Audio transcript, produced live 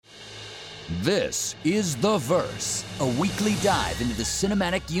This is The Verse, a weekly dive into the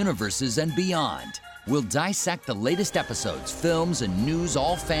cinematic universes and beyond. We'll dissect the latest episodes, films, and news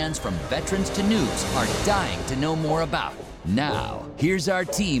all fans from veterans to noobs are dying to know more about. Now, here's our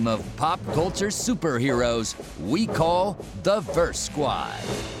team of pop culture superheroes we call The Verse Squad.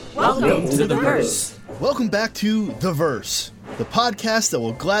 Welcome to The Verse. Welcome back to The Verse, the podcast that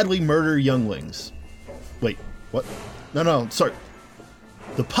will gladly murder younglings. Wait, what? No, sorry.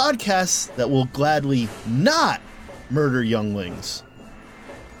 The podcast that will gladly not murder younglings.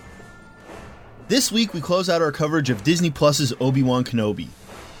 This week we close out our coverage of Disney Plus's Obi-Wan KENOBI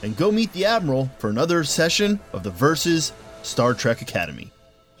and go meet the Admiral for another session of the Verse's Star Trek Academy.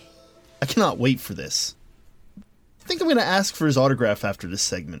 I cannot wait for this. I think I'm going to ask for his autograph after this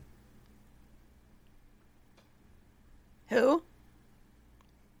segment. Who?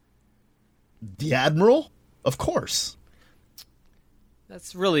 The Admiral? Of course.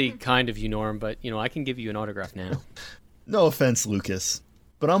 That's really kind of you, Norm, but, I can give you an autograph now. No offense, Lucas,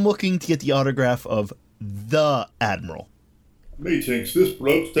 but I'm looking to get the autograph of the Admiral. Me thinks this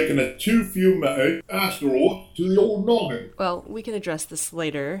bloke's taking a too-few-minute asteroid to the old noggin. Well, we can address this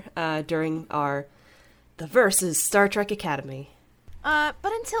later, during our The Verse's Star Trek Academy. But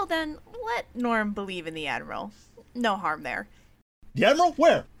until then, let Norm believe in the Admiral. No harm there. The Admiral?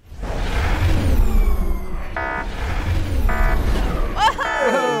 Where?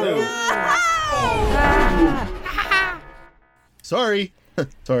 Sorry.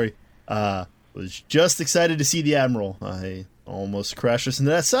 Was just excited to see the Admiral. I almost crashed us into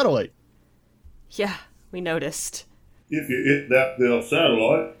that satellite. Yeah, we noticed. If you hit that there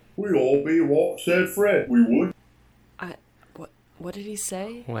satellite, we'd all be what said Fred, we would. What did he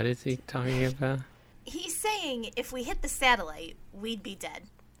say? What is he talking about? He's saying if we hit the satellite, we'd be dead.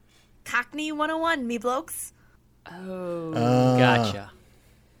 Cockney 101, me blokes. Oh. Gotcha.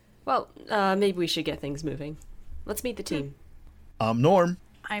 Well, maybe we should get things moving. Let's meet the team. I'm Norm.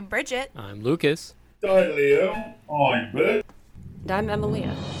 I'm Bridget. I'm Lucas. I'm Bert. And I'm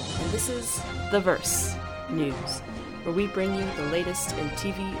Emilia. And this is The Verse News, where we bring you the latest in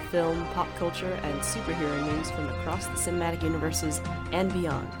TV, film, pop culture, and superhero news from across the cinematic universes and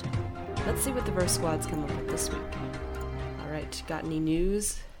beyond. Let's see what the Verse Squad's come up with this week. Alright, got any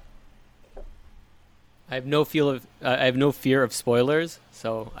news? I have no fear of spoilers,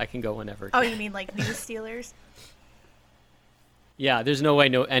 so I can go whenever. Oh, you mean like news stealers? Yeah, there's no way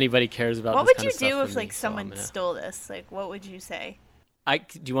anybody cares about what this would kind you of stuff do if with like me, someone stole this? Like, what would you say? Do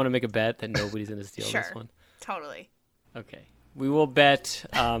you want to make a bet that nobody's going to steal Sure, this one? Totally. Okay. We will bet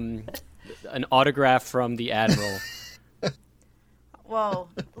an autograph from the Admiral. Whoa,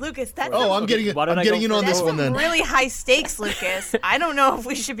 Lucas, that's I'm getting in on this one then. Really high stakes, Lucas. I don't know if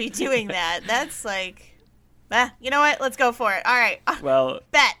we should be doing that. That's like, you know what? Let's go for it. All right. Well,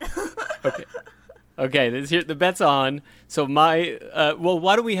 bet. Okay. The bet's on. So why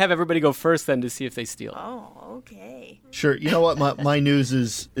don't we have everybody go first then to see if they steal? Oh, okay. Sure. You know what? My news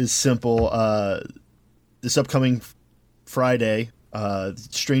is simple. This upcoming Friday,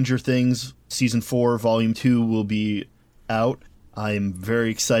 Stranger Things Season 4, Volume 2 will be out. I'm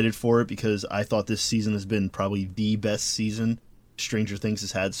very excited for it because I thought this season has been probably the best season Stranger Things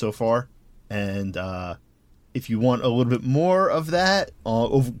has had so far. And if you want a little bit more of that,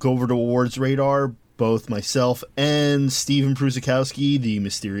 go over to Awards Radar. Both myself and Steven Pruzikowski, the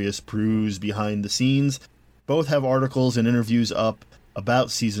mysterious Pruz behind the scenes, both have articles and interviews up about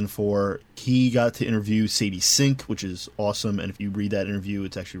Season 4. He got to interview Sadie Sink, which is awesome, and if you read that interview,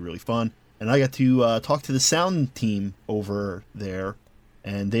 it's actually really fun. And I got to talk to the sound team over there,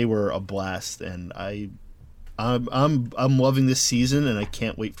 and they were a blast. And I'm loving this season, and I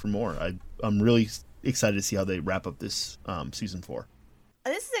can't wait for more. I'm really excited to see how they wrap up this Season 4.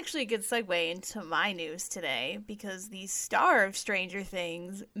 This is actually a good segue into my news today because the star of Stranger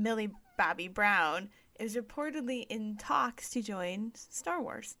Things, Millie Bobby Brown, is reportedly in talks to join Star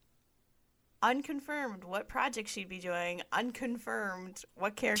Wars. Unconfirmed what project she'd be doing. Unconfirmed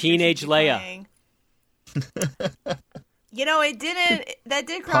what character Teenage she'd be Leia. playing. That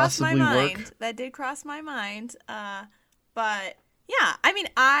did cross my Possibly mind. work. That did cross my mind. But yeah, I mean,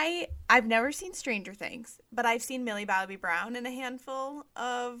 I've never seen Stranger Things, but I've seen Millie Bobby Brown in a handful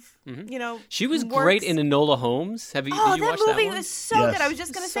of, She was works. great in Enola Holmes. Did you watch that movie that one? was so Yes. good. I was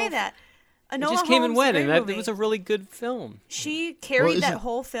just going to say that. It Enola just came and Holmes, went, great and movie. it was a really good film. She carried Well, that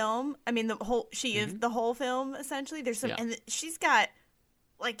whole film. I mean, she is the whole film essentially. There's some, and she's got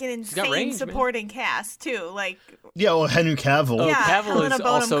like an insane range, supporting cast too. Like, Yeah, well, Henry Cavill. Oh, Yeah, Cavill Helena is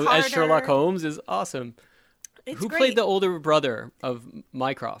Bonham also as Carter. Sherlock Holmes is awesome. It's Who great. played the older brother of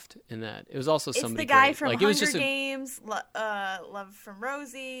Mycroft in that? It was also It's somebody the guy great. from like, Hunger it was just Games, Love from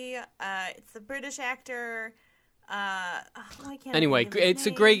Rosie. It's the British actor. I can't Anyway, think of his it's a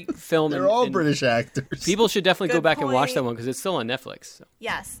name. great film. They're all and British actors. People should definitely go Good back and watch point. that one because it's still on Netflix. So.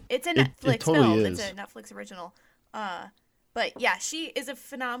 Yes, it's a It Netflix totally film. is. It's a Netflix original. But yeah, she is a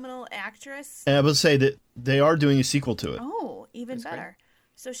phenomenal actress. And I would say that they are doing a sequel to it. Oh, even That's better.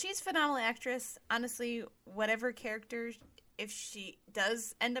 So she's a phenomenal actress. Honestly, whatever character, if she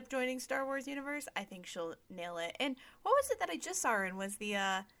does end up joining Star Wars universe, I think she'll nail it. And what was it that I just saw her in? Was the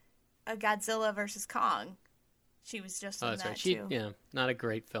a Godzilla versus Kong? She was just Oh, in that's that right. She, too. yeah, not a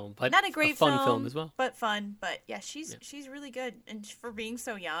great film, but Not a great fun film as well. but fun. But yeah, she's really good, and for being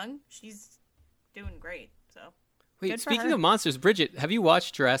so young, she's doing great. So Wait, good for speaking her. of monsters, Bridget, have you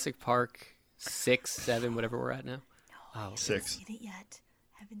watched Jurassic Park 6, 7, whatever we're at now? I 6.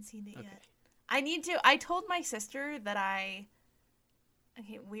 haven't seen it yet. Yet. I need to. I told my sister that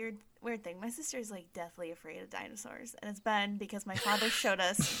Okay, weird thing. My sister's like deathly afraid of dinosaurs, and it's been because my father showed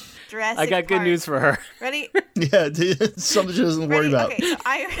us Jurassic I got good Park. news for her. Ready? Yeah, something she doesn't worry Ready? about. Okay, so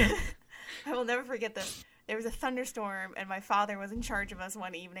I will never forget this. There was a thunderstorm, and my father was in charge of us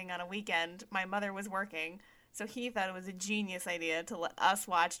one evening on a weekend. My mother was working, so he thought it was a genius idea to let us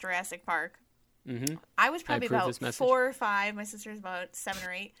watch Jurassic Park. Mm-hmm. I was probably approve about this message. 4 or 5. My sister's about 7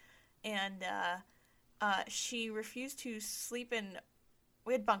 or 8, and she refused to sleep in.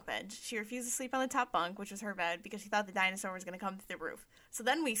 We had bunk beds. She refused to sleep on the top bunk, which was her bed, because she thought the dinosaur was going to come through the roof. So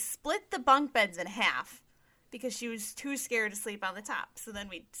then we split the bunk beds in half because she was too scared to sleep on the top. So then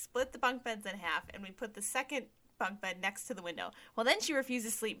we split the bunk beds in half, and we put the second bunk bed next to the window. Well, then she refused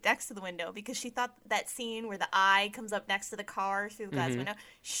to sleep next to the window because she thought that scene where the eye comes up next to the car through the glass window,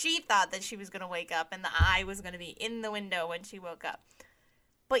 she thought that she was going to wake up and the eye was going to be in the window when she woke up.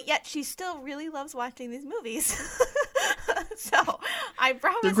 But yet she still really loves watching these movies. So I They're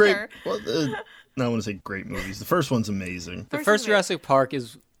promised great. her. Well, no, I want to say great movies. The first one's amazing. The First first movie. Jurassic Park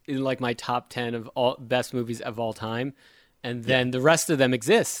is in like my top 10 of all best movies of all time, and then the rest of them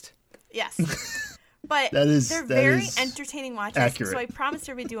exist. Yes. But That is- they're that very is entertaining watches. accurate. So I promised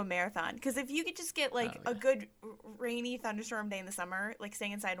her we'd do a marathon. Because if you could just get like a good rainy thunderstorm day in the summer, like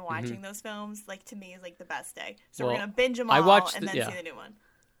staying inside and watching those films, like to me is like the best day. So Well, we're gonna binge them all I watched and the- then yeah. see the new one.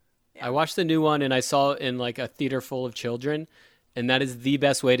 I watched the new one, and I saw it in like a theater full of children, and that is the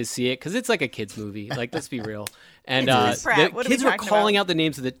best way to see it because it's like a kids movie. Like, let's be real. And It's Chris Pratt. the What are we kids were talking calling about? out the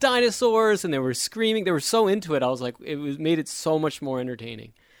names of the dinosaurs, and they were screaming. They were so into it. I was like, made it so much more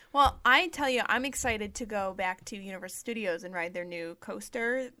entertaining. Well, I tell you, I'm excited to go back to Universal Studios and ride their new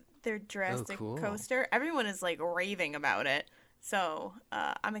coaster, their Jurassic cool. coaster. Everyone is like raving about it. So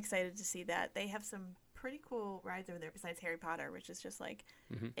I'm excited to see that. They have some pretty cool rides over there besides Harry Potter, which is just like,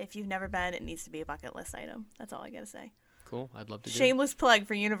 if you've never been, it needs to be a bucket list item. That's all I gotta say. Cool. I'd love to do it. Shameless plug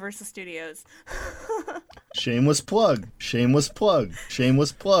for Universal Studios. Shameless plug. Shameless plug.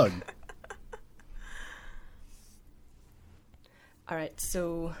 Shameless plug. All right,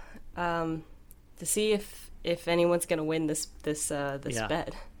 so to see if anyone's gonna win this Yeah.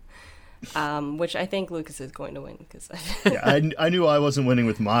 bet, which I think Lucas is going to win because Yeah, I knew I wasn't winning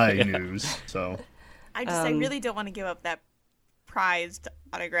with my news, so I really don't want to give up that prized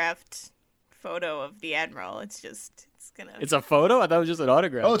autographed photo of the Admiral. It's gonna. It's a photo? I thought it was just an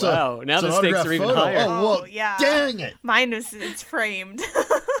autograph. Oh, it's wow. Now it's the an stakes autographed are even photo. higher. Oh, well, yeah. dang it! Mine it's framed.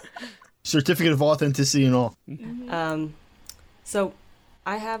 Certificate of authenticity and all. So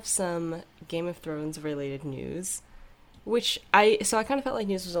I have some Game of Thrones related news, which I kind of felt like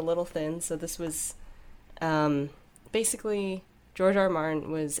news was a little thin. So this was basically George R. R.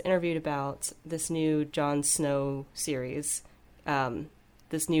 Martin was interviewed about this new Jon Snow series,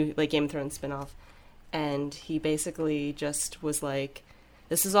 this new like Game of Thrones spinoff, and he basically just was like,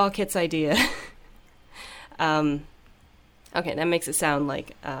 "This is all Kit's idea." Okay, that makes it sound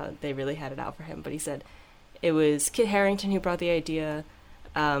like they really had it out for him, but he said it was Kit Harington who brought the idea.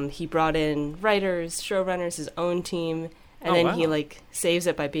 He brought in writers, showrunners, his own team, and then he wow. like saves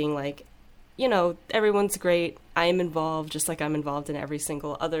it by being like, you know, everyone's great. I am involved, just like I'm involved in every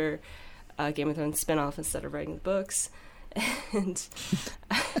single other Game of Thrones spinoff instead of writing the books. And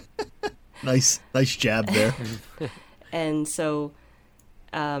Nice jab there. and so,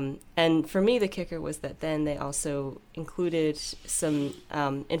 and for me, the kicker was that then they also included some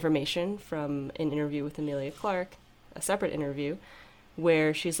information from an interview with Emilia Clarke, a separate interview,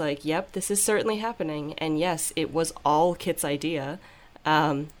 where she's like, "Yep, this is certainly happening, and yes, it was all Kit's idea.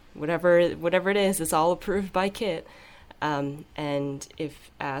 Whatever it is, it's all approved by Kit." And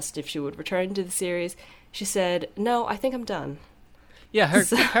if asked if she would return to the series, she said, "No, I think I'm done." Yeah, her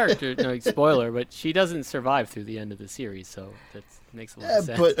character, no spoiler, but she doesn't survive through the end of the series, so that makes a lot of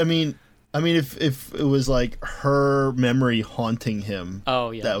sense. But I mean, if it was like her memory haunting him.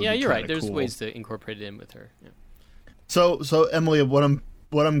 Oh yeah, that would yeah, be you're right. kinda There's cool. ways to incorporate it in with her. Yeah. So Emily, what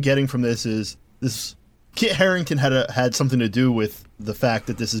I'm getting from this is this: Kit Harington had something to do with the fact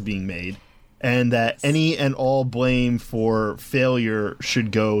that this is being made, and that any and all blame for failure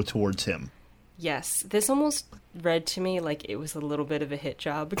should go towards him. Yes, this almost read to me like it was a little bit of a hit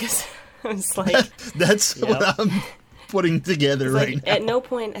job because I was like, That's what I'm putting together it's right like, now. at no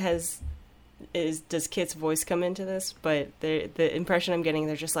point does Kit's voice come into this, but the impression I'm getting,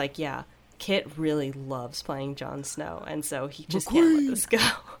 they're just like, yeah, Kit really loves playing Jon Snow, and so he just can't let this go.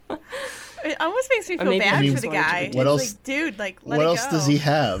 It almost makes me Or feel maybe bad he for just the wanted to guy. be- What It's else- like, dude, like, let What it else go. does he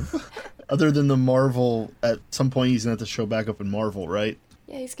have other than the Marvel? At some point, he's gonna have to show back up in Marvel, right?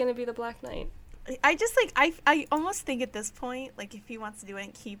 Yeah, he's gonna be the Black Knight. I just like I almost think at this point, like, if he wants to do it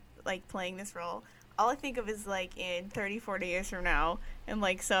and keep like playing this role, all I think of is like in 30, 40 years from now, and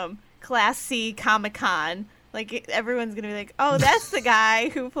like some Class C Comic-Con, like everyone's gonna be like, oh, that's the guy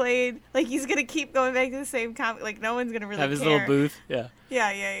who played. Like, he's gonna keep going back to the same comic. Like, no one's gonna really Have his care. little booth, yeah,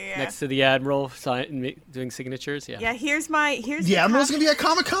 Yeah. next to the Admiral, doing signatures, yeah. Yeah, here's The Admiral's gonna be at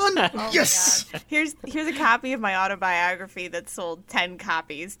Comic-Con. Yes. Oh my God. Here's a copy of my autobiography that sold 10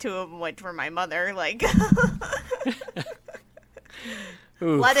 copies. 2 of them went for my mother. Like,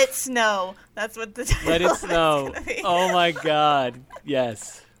 Oof. let it snow. That's what the title Let it is snow. gonna be. Oh my God,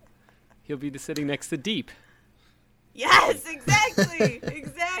 yes. He'll be sitting next to Deep. Yes, exactly,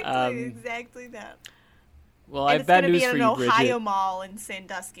 Um, exactly that. Well, And I have it's bad gonna news be at for an you, Ohio Bridget. mall in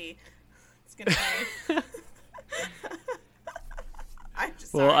Sandusky. It's gonna be. I'm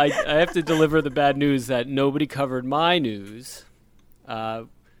just Well, sorry. I have to deliver the bad news that nobody covered my news.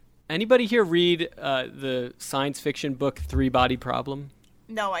 Anybody here read the science fiction book Three Body Problem?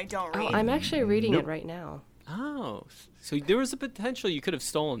 No, I don't Oh, read. I'm actually reading it right now. Oh, so there was a potential you could have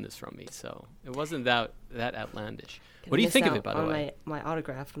stolen this from me. So it wasn't that outlandish. What do you Missed think of out it, by the on way? my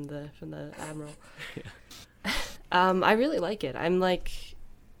autograph from the Admiral. I really like it. I'm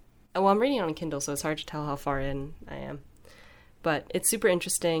reading it on Kindle, so it's hard to tell how far in I am. But it's super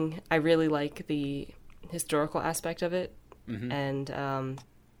interesting. I really like the historical aspect of it, and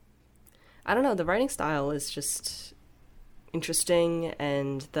I don't know. The writing style is just interesting,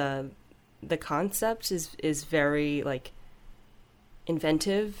 and the concept is very like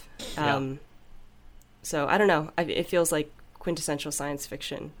inventive. So I don't know. It feels like quintessential science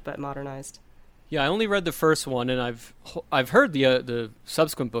fiction, but modernized. Yeah, I only read the first one, and I've heard the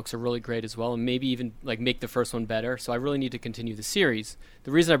subsequent books are really great as well, and maybe even like make the first one better. So I really need to continue the series.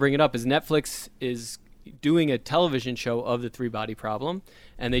 The reason I bring it up is Netflix is doing a television show of the Three Body Problem,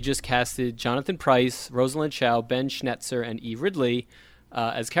 and they just casted Jonathan Pryce, Rosalind Chow, Ben Schnetzer, and E. Ridley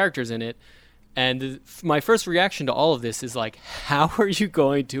as characters in it. And my first reaction to all of this is like, how are you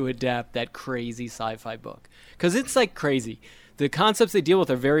going to adapt that crazy sci-fi book? Because it's like crazy. The concepts they deal with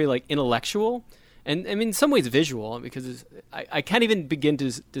are very like intellectual, and I mean in some ways visual. Because I can't even begin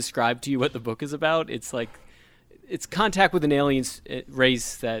to describe to you what the book is about. It's like it's contact with an alien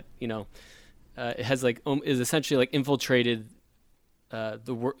race that it has like is essentially like infiltrated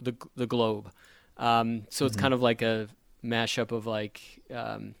the globe. So it's kind of like a mashup of like.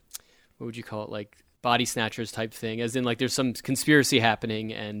 What would you call it, like body snatchers type thing, as in like there's some conspiracy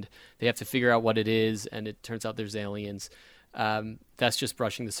happening and they have to figure out what it is, and it turns out there's aliens. That's just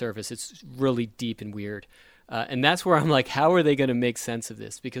brushing the surface. It's really deep and weird, and that's where I'm like, how are they going to make sense of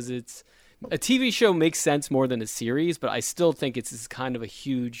this? Because it's a TV show makes sense more than a series, but I still think it's kind of a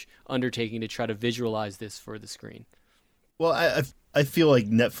huge undertaking to try to visualize this for the screen. Well, I feel like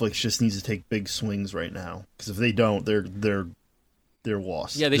Netflix just needs to take big swings right now, because if they don't, they're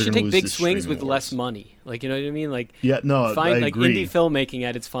lost. Yeah, they They're should gonna take lose big the swings streaming with wars. less money. Like, you know what I mean? Like, Yeah, no, I like agree. indie filmmaking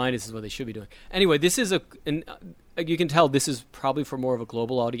at its finest is what they should be doing. Anyway, this is you can tell this is probably for more of a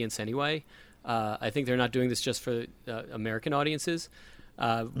global audience anyway. I think they're not doing this just for American audiences,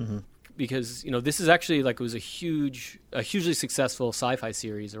 because this is actually like it was a hugely successful sci-fi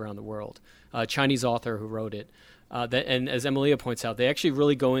series around the world. Chinese author who wrote it. And as Emilia points out, they actually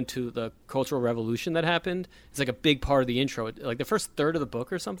really go into the Cultural Revolution that happened. It's like a big part of the intro. Like the first third of the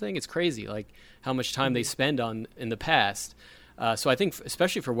book or something, it's crazy, like how much time they spend on in the past. So I think,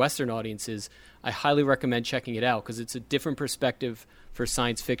 especially for Western audiences, I highly recommend checking it out because it's a different perspective for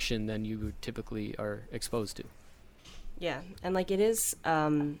science fiction than you typically are exposed to. Yeah, and like it is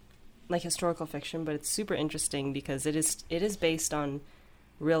like historical fiction, but it's super interesting because it is based on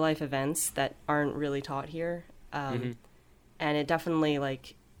real life events that aren't really taught here. And it definitely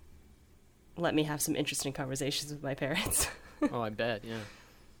like let me have some interesting conversations with my parents Oh, I bet, yeah.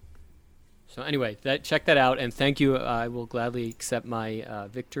 So anyway, check that out, and thank you. I will gladly accept my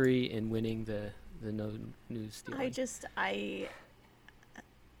victory in winning the no news stealing.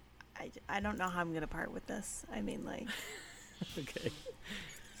 I don't know how I'm gonna part with this. I mean, like. Okay.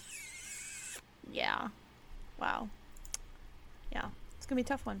 Yeah. Wow. Yeah. It's gonna be a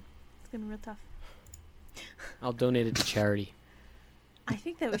tough one. It's gonna be real tough. I'll donate it to charity. I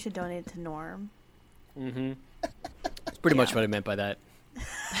think that we should donate it to Norm. Mm-hmm. That's pretty much what I meant by that.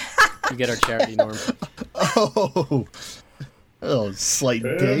 You get our charity, Norm. Oh, slight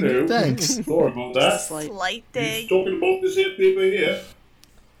dig. Thanks. Sorry about that. Slight dig. He's talking about this here paper here.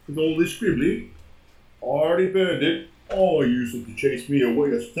 With all this scribbling. I already burned it. Oh, you used to chase me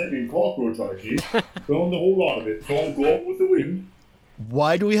away as stinging cockroach ID. Found the whole lot of it. So I'll go out with the wind.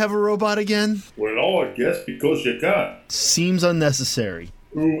 Why do we have a robot again? Well, I guess because you can. Seems unnecessary.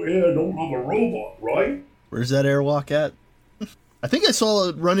 Oh, air don't have a robot, right? Where's that airwalk at? I think I saw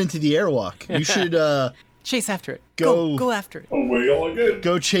it run into the airwalk. You should chase after it. Go after it. Away I go.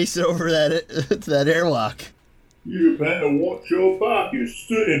 Go chase it over that airlock. You better watch your back. You're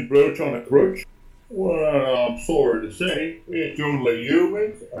sitting, bro, on a crutch. Well, I'm sorry to say, it's only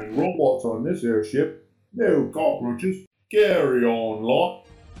humans and robots on this airship. No cockroaches. Carry on, lot.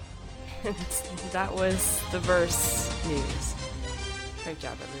 That was the verse news. Great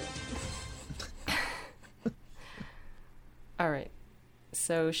job, everyone. All right.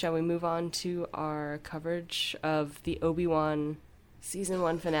 So shall we move on to our coverage of the Obi-Wan Season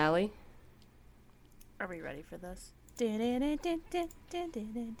 1 finale? Are we ready for this?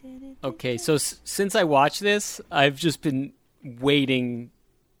 Okay, so since I watched this, I've just been waiting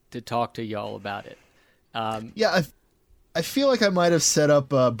to talk to y'all about it. Yeah, I feel like I might have set up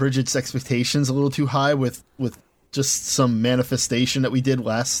Bridget's expectations a little too high with just some manifestation that we did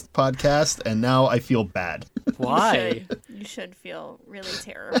last podcast, and now I feel bad. Why? You should feel really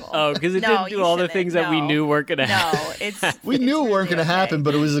terrible. Oh, because it didn't do all the things that we knew weren't going to happen. No, it's we knew it really weren't going to happen,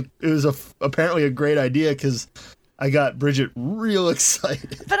 but it was apparently a great idea because I got Bridget real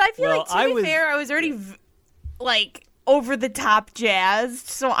excited. But I feel like, to be fair, I was already over the top jazzed,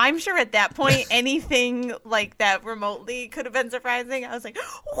 so I'm sure at that point anything like that remotely could have been surprising. I was like,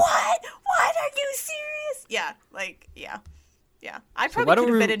 what are you serious? Yeah, I probably could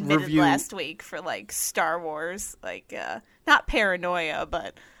have been admitted last week for Star Wars, not paranoia,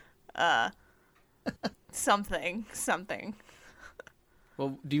 but something.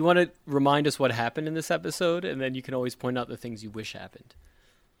 Well, do you want to remind us what happened in this episode, and then you can always point out the things you wish happened?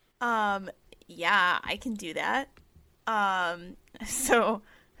 Yeah, I can do that. So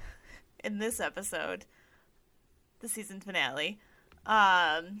in this episode, the season finale,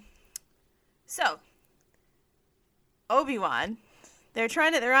 so Obi-Wan,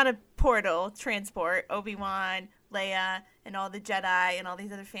 they're on a portal transport. Obi-Wan, Leia, and all the Jedi and all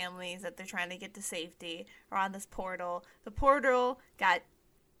these other families that they're trying to get to safety are on this portal. The portal got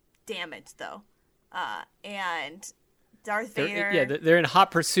damaged though, and Darth Vader. They're in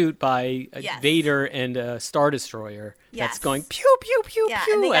hot pursuit by Vader and a Star Destroyer that's going pew pew pew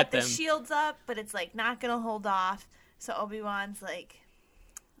pew and they at got them. The shields up, but it's not gonna hold off. So Obi-Wan's like,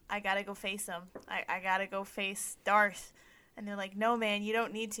 I gotta go face him. I gotta go face Darth. And they're like, no, man, you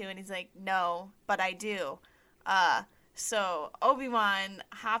don't need to. And he's like, no, but I do. So Obi-Wan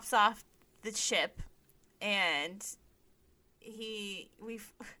hops off the ship, and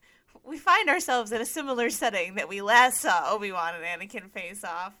we find ourselves in a similar setting that we last saw Obi-Wan and Anakin face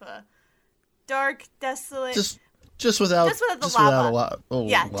off. Dark, desolate. Just without the lava.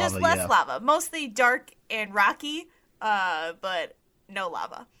 Lava, just less lava. Mostly dark and rocky, but no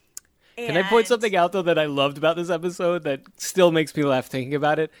lava. Can I point something out, though, that I loved about this episode that still makes me laugh thinking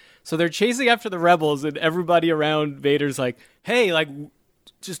about it? So they're chasing after the rebels, and everybody around Vader's like, hey,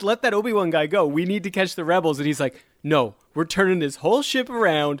 just let that Obi-Wan guy go. We need to catch the rebels. And he's like, no, we're turning this whole ship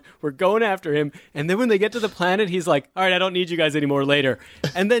around. We're going after him. And then when they get to the planet, he's like, all right, I don't need you guys anymore later.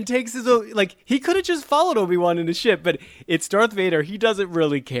 And then takes his own, he could have just followed Obi-Wan in the ship, but it's Darth Vader. He doesn't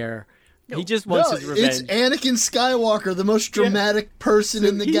really care. He just wants his revenge. It's Anakin Skywalker, the most dramatic person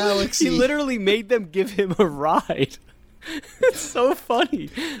in the galaxy. He literally made them give him a ride. It's so funny.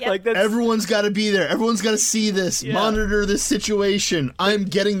 Yep. Everyone's got to be there. Everyone's got to see this. Yeah. Monitor this situation. I'm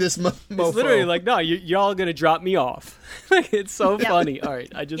getting this mofo. It's literally no, y'all going to drop me off. It's so funny. All right,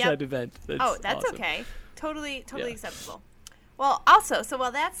 I just had to vent. That's awesome. Okay. Totally acceptable. Well, also, so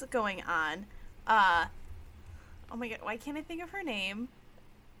while that's going on, oh my God, why can't I think of her name?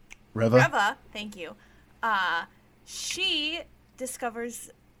 Reva, thank you. She discovers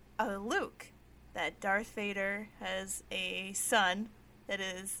Luke, that Darth Vader has a son that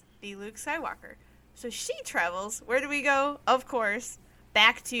is the Luke Skywalker. So she travels. Where do we go? Of course,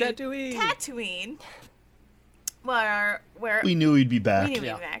 back to Tatooine. Where we knew he'd be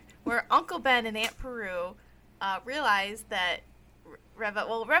back. Where Uncle Ben and Aunt Peru realize that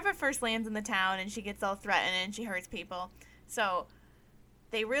Reva first lands in the town and she gets all threatened and she hurts people. So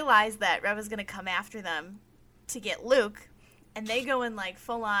they realize that Reva's going to come after them to get Luke, and they go in like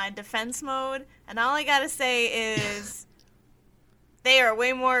full-on defense mode. And all I got to say is they are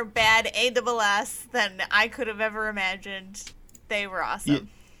way more bad ASS than I could have ever imagined. They were awesome.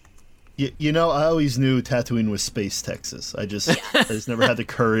 You know, I always knew Tatooine was Space Texas. I just never had the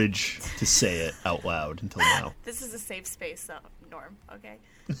courage to say it out loud until now. This is a safe space, Norm, okay?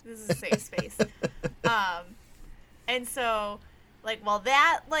 This is a safe space. And so, like, while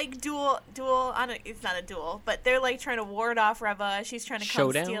that, like, duel, it's not a duel, but they're, like, trying to ward off Reva. She's trying to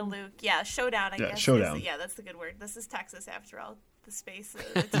come steal Luke. Yeah, showdown, I guess. Showdown. Yeah, that's the good word. This is Texas, after all. The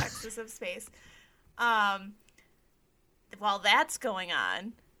Texas of space. While that's going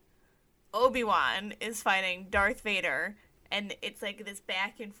on, Obi-Wan is fighting Darth Vader, and it's like this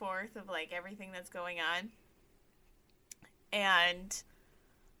back and forth of like everything that's going on. And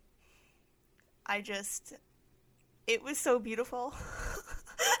it was so beautiful.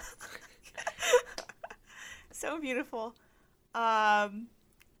 So beautiful. I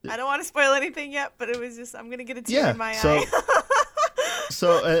don't want to spoil anything yet, but it was just, I'm going to get a tear in my eye.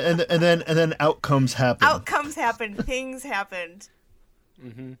 So and then outcomes happen. Things happened.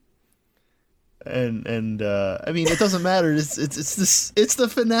 Mm-hmm. And I mean, it doesn't matter. It's the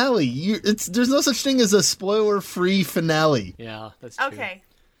finale. There's no such thing as a spoiler-free finale. Yeah, that's true. Okay.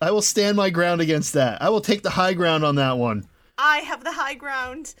 I will stand my ground against that. I will take the high ground on that one. I have the high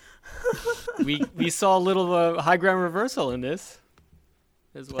ground. we saw a little high ground reversal in this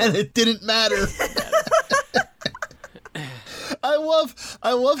as well, and it didn't matter. I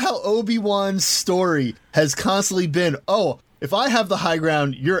love how Obi-Wan's story has constantly been, oh, if I have the high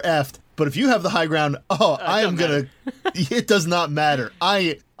ground, you're effed. But if you have the high ground, I am gonna. It does not matter.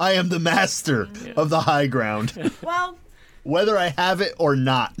 I am the master of the high ground. Well, whether I have it or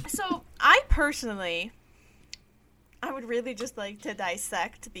not. So I personally, I would really just like to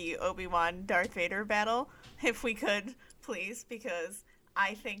dissect the Obi-Wan Darth Vader battle, if we could, please, because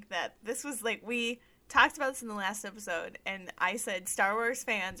I think that this was like, we talked about this in the last episode, and I said Star Wars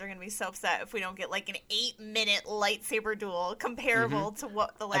fans are going to be so upset if we don't get like an 8-minute lightsaber duel comparable to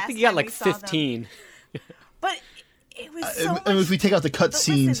what the last time I think you got like we saw 15. But it was so much, if we take out the cut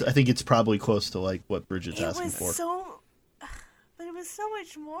scenes, I think it's probably close to like what Bridget's asking for. But it was so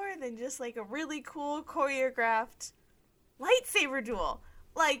much more than just like a really cool choreographed lightsaber duel.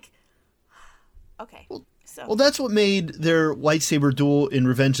 Like, okay. Well, that's what made their lightsaber duel in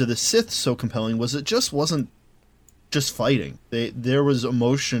Revenge of the Sith so compelling, was it just wasn't just fighting. There was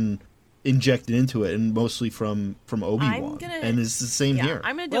emotion injected into it, and mostly from Obi-Wan. And it's the same here.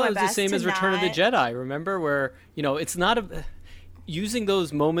 I'm going to do my best. It was the same as Return of the Jedi, remember? Where, it's not using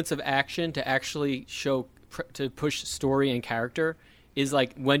those moments of action to actually to push story and character is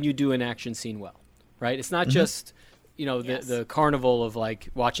like when you do an action scene well, right? It's not just... the carnival of like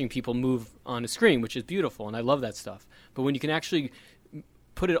watching people move on a screen, which is beautiful, and I love that stuff. But when you can actually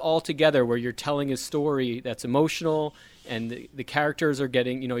put it all together, where you're telling a story that's emotional, and the characters are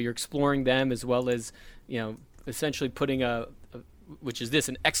getting, you're exploring them, as well as, essentially putting which is this,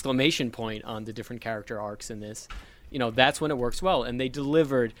 an exclamation point on the different character arcs in this, that's when it works well. And they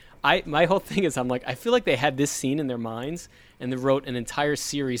delivered. My whole thing is, I'm like, I feel like they had this scene in their minds, and they wrote an entire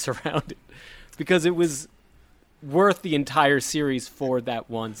series around it, because it was worth the entire series for that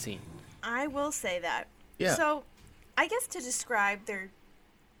one scene. I will say that. Yeah. So, I guess to describe their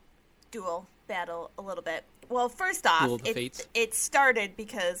duel battle a little bit. Well, first off, it started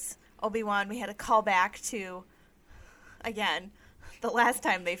because Obi-Wan, we had a callback to, again, the last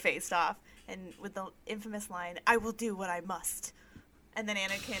time they faced off, and with the infamous line, "I will do what I must." And then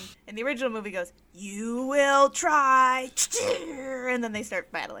Anakin, in the original movie, goes, "You will try," and then they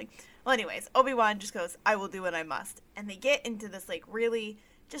start battling. Well, anyways, Obi-Wan just goes, "I will do what I must." And they get into this, like, really,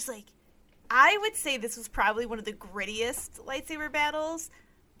 just, like, I would say this was probably one of the grittiest lightsaber battles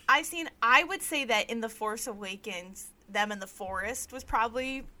I've seen. I would say that in The Force Awakens, them in the forest was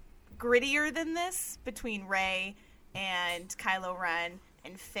probably grittier than this, between Rey and Kylo Ren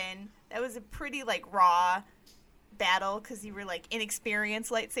and Finn. That was a pretty, like, raw battle, because you were, like,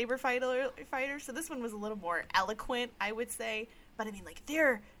 inexperienced lightsaber fighter. So this one was a little more eloquent, I would say. But, I mean, like,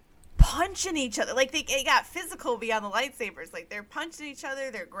 they're punching each other. Like, they got physical beyond the lightsabers. Like, they're punching each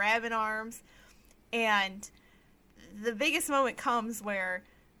other, they're grabbing arms. And the biggest moment comes where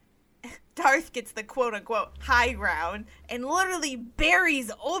Darth gets the quote-unquote high ground and literally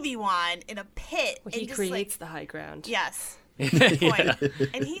buries Obi-Wan in a pit. Well, he just, creates the high ground. Yes. Good point.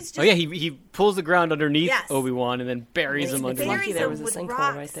 And he's just... Oh yeah, he pulls the ground underneath Yes. Obi-Wan and then buries him underneath. Lucky there was a with sinkhole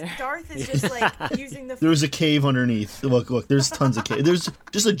rocks. right there. Darth is just like using the... There was a cave underneath. Look, there's tons of cave. There's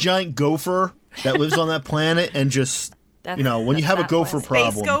just a giant gopher that lives on that planet, and just when you have a gopher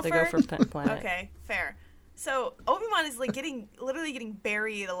problem, Gopher? The gopher planet. Okay, fair. So Obi-Wan is like literally getting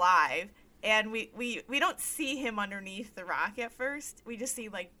buried alive, and we don't see him underneath the rock at first. We just see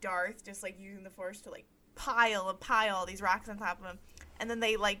like Darth just like using the Force to like pile all these rocks on top of him, and then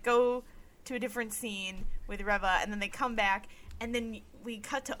they like go to a different scene with Reva, and then they come back, and then we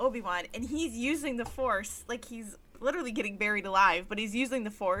cut to Obi-Wan, and he's using the Force, like he's literally getting buried alive, but he's using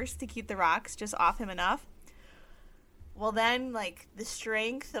the Force to keep the rocks just off him enough. Well, then, like, the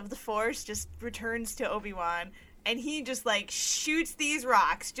strength of the Force just returns to Obi-Wan, and he just, like, shoots these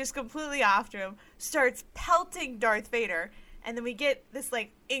rocks just completely after him, starts pelting Darth Vader, and then we get this,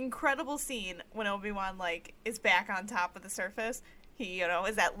 like, incredible scene when Obi-Wan, like, is back on top of the surface. He,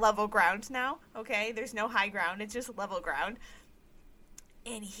 is at level ground now, okay? There's no high ground, it's just level ground.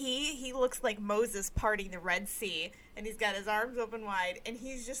 And he looks like Moses parting the Red Sea, and he's got his arms open wide, and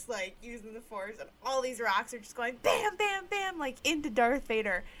he's just, like, using the Force, and all these rocks are just going bam, bam, bam, like, into Darth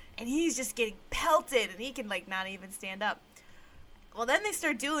Vader, and he's just getting pelted, and he can, like, not even stand up. Well, then they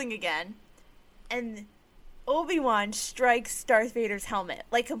start dueling again, and Obi-Wan strikes Darth Vader's helmet,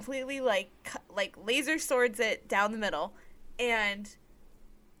 like, completely, like laser swords it down the middle, and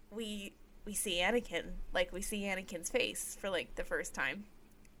we see Anakin, like, we see Anakin's face for, like, the first time.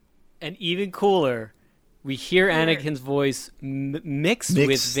 And even cooler, we hear Anakin's voice mixed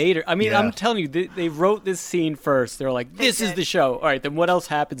with Vader. I mean, I'm telling you, they wrote this scene first. They're like, this is the show. All right, then what else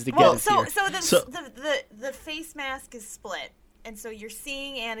happens to get us here? So the face mask is split. And so you're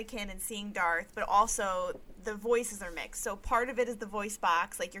seeing Anakin and seeing Darth, but also the voices are mixed. So part of it is the voice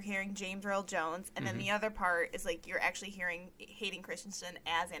box, like you're hearing James Earl Jones, and then the other part is like you're actually hearing Hayden Christensen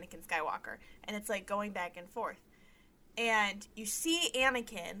as Anakin Skywalker. And it's like going back and forth. And you see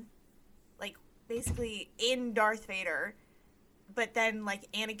Anakin, like, basically in Darth Vader, but then, like,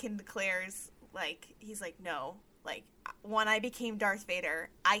 Anakin declares, like, he's like, no, like, when I became Darth Vader,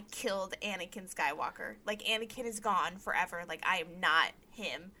 I killed Anakin Skywalker. Like, Anakin is gone forever. Like, I am not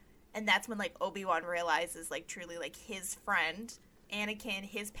him. And that's when, like, Obi-Wan realizes, like, truly, like, his friend, Anakin,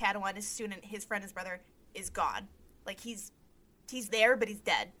 his Padawan, his student, his friend, his brother, is gone. Like, he's there, but he's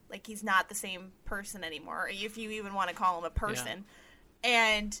dead. Like, he's not the same person anymore, if you even want to call him a person. Yeah.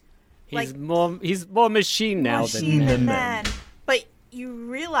 And... He's more machine now than man. But you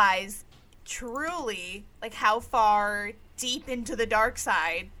realize truly, like, how far deep into the dark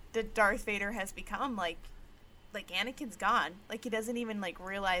side that Darth Vader has become. Like Anakin's gone. Like, he doesn't even, like,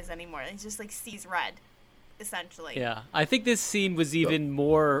 realize anymore. He just, like, sees red, essentially. Yeah. I think this scene was even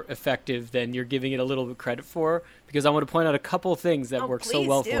more effective than you're giving it a little bit credit for, because I want to point out a couple of things that work so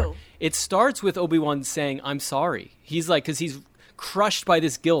well for it. It starts with Obi-Wan saying, I'm sorry. He's like, because he's crushed by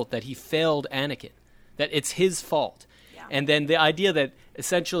this guilt that he failed Anakin, that it's his fault. Yeah. And then the idea that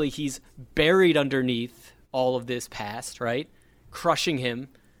essentially he's buried underneath all of this past, right? Crushing him.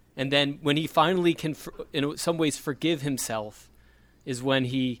 And then when he finally can, in some ways, forgive himself is when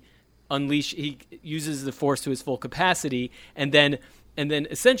he uses the Force to his full capacity. And then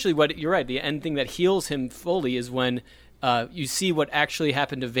essentially you're right, the end thing that heals him fully is when you see what actually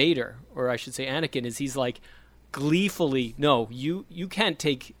happened to Vader, or I should say Anakin, is he's like, gleefully, no, you can't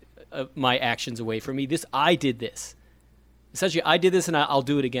take my actions away from me. I did this. Essentially, I did this, and I'll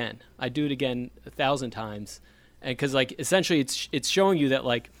do it again. I do it again 1,000 times, and because like essentially, it's showing you that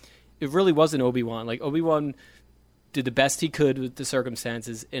like it really wasn't Obi-Wan. Like Obi-Wan did the best he could with the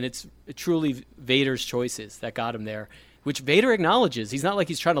circumstances, and it's truly Vader's choices that got him there, which Vader acknowledges. He's not like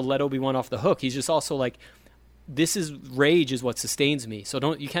he's trying to let Obi-Wan off the hook. He's just also like, this is rage is what sustains me.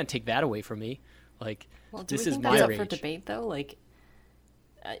 So you can't take that away from me. Like. Well, do this we is think my that's rage. Up for debate, though? Like,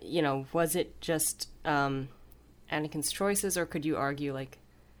 was it just Anakin's choices, or could you argue, like,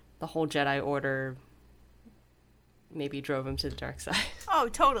 the whole Jedi Order maybe drove him to the dark side? Oh,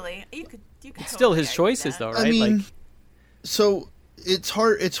 totally. You could it's totally still his choices, though, right? I mean, like, so it's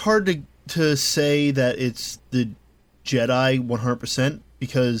hard to say that it's the Jedi 100%,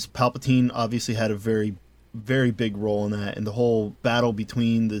 because Palpatine obviously had a very very big role in that and the whole battle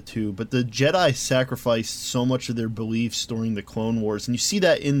between the two, but the Jedi sacrificed so much of their beliefs during the Clone Wars, and you see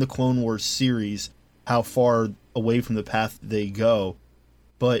that in the Clone Wars series, how far away from the path they go.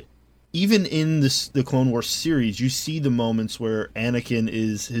 But even in the Clone Wars series, you see the moments where Anakin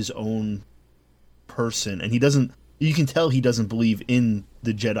is his own person, and you can tell he doesn't believe in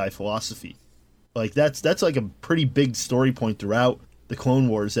the Jedi philosophy. Like that's like a pretty big story point throughout the Clone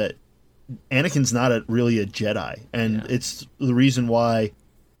Wars, that Anakin's not really a Jedi, and it's the reason why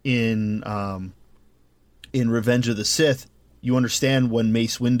in Revenge of the Sith you understand when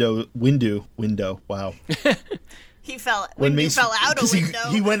Mace Windu, wow. He fell when Mace fell out a window.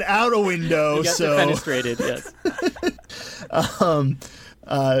 He went out a window. He got defenestrated, yes.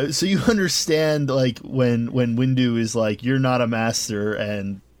 So you understand, like, when Windu is like, you're not a master,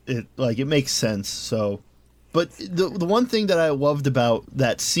 and it makes sense. So, but the one thing that I loved about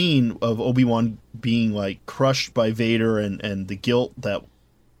that scene of Obi-Wan being like crushed by Vader and the guilt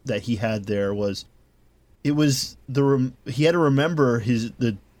that he had there was, it was he had to remember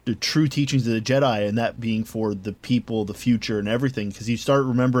the true teachings of the Jedi, and that being for the people, the future, and everything, because he started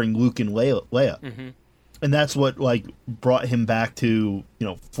remembering Luke and Leia. Mm-hmm. And that's what like brought him back to,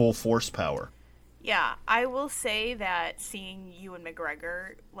 full Force power. Yeah, I will say that seeing Ewan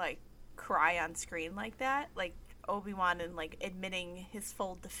McGregor like cry on screen like that, like Obi-Wan, and like admitting his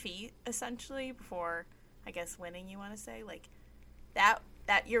full defeat essentially before, I guess, winning, you want to say, like that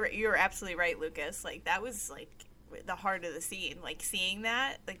you're absolutely right, Lucas. Like that was like the heart of the scene. Like seeing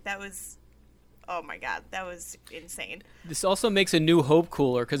that, like that was, oh my god, that was insane. This also makes A New Hope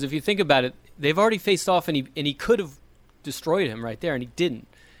cooler, because if you think about it, they've already faced off, and he could have destroyed him right there, and he didn't.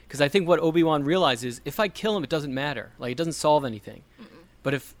 Because I think what Obi-Wan realizes, if I kill him, it doesn't matter. Like, it doesn't solve anything. Mm-mm.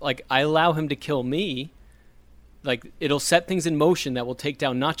 But if, like, I allow him to kill me, like, it'll set things in motion that will take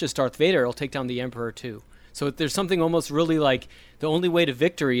down not just Darth Vader, it'll take down the Emperor too. So there's something almost really like the only way to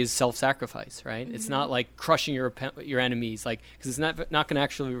victory is self-sacrifice, right? Mm-hmm. It's not like crushing your enemies, like, because it's not going to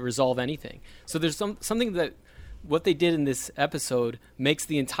actually resolve anything. So there's something that what they did in this episode makes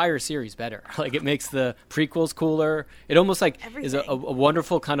the entire series better. Like, it makes the prequels cooler. It almost like is a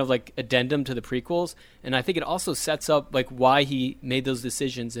wonderful kind of like addendum to the prequels, and I think it also sets up like why he made those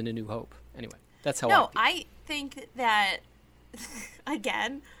decisions in A New Hope. Anyway, that's how I think that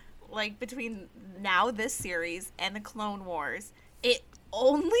again, like between now this series and the Clone Wars, it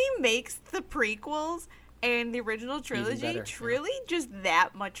only makes the prequels and the original trilogy truly just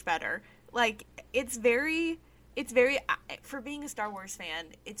that much better. Like it's very, for being a Star Wars fan,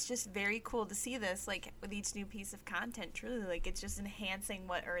 it's just very cool to see this, like, with each new piece of content, truly, like, it's just enhancing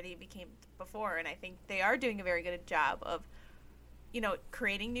what already became before, and I think they are doing a very good job of,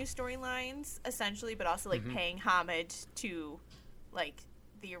 creating new storylines, essentially, but also, like, paying homage to, like,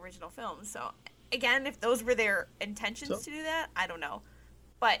 the original films. So, again, if those were their intentions to do that, I don't know.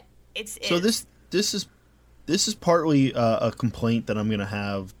 But it's... So this is partly a complaint that I'm going to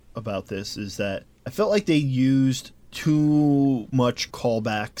have about this, is that I felt like they used too much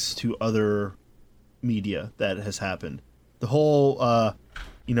callbacks to other media that has happened. The whole,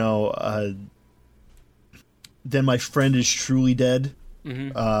 then my friend is truly dead,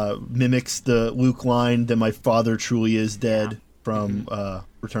 mimics the Luke line, then my father truly is dead from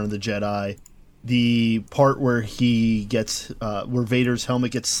Return of the Jedi. The part where he gets, where Vader's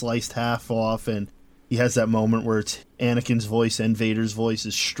helmet gets sliced half off, and he has that moment where it's Anakin's voice and Vader's voice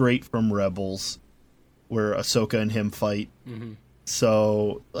is straight from Rebels, where Ahsoka and him fight. Mm-hmm.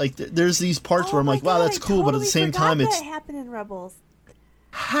 So, like, there's these parts where I'm like, wow, that's cool, but at the same time, it's... that happened in Rebels.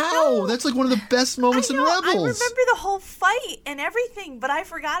 How? No. That's like one of the best moments in Rebels. I remember the whole fight and everything, but I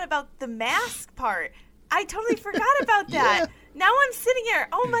forgot about the mask part. I totally forgot about that. Yeah. Now I'm sitting here,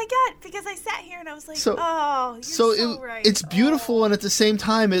 oh my god, because I sat here and I was like, you're so right. It's beautiful, and at the same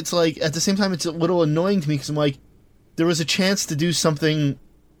time, it's like, it's a little annoying to me, because I'm like, there was a chance to do something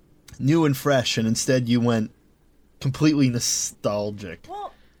new and fresh, and instead you went completely nostalgic.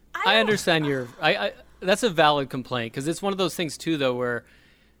 Well, I understand I that's a valid complaint, because it's one of those things too, though, where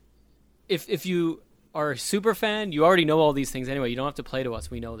if you are a super fan, you already know all these things anyway. You don't have to play to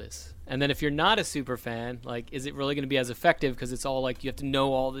us. We know this. And then if you're not a super fan, like, is it really going to be as effective? Because it's all like you have to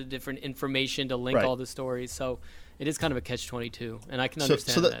know all the different information to link all the stories. So it is kind of a catch-22, and I can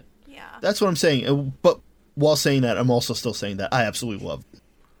understand that. Yeah, that's what I'm saying. But while saying that, I'm also still saying that I absolutely love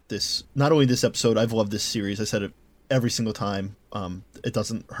this. Not only this episode, I've loved this series. I said it every single time. It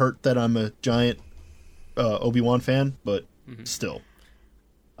doesn't hurt that I'm a giant Obi-Wan fan, but still.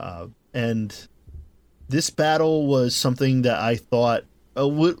 And this battle was something that I thought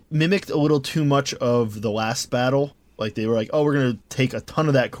mimicked a little too much of the last battle. Like, they were like, oh, we're going to take a ton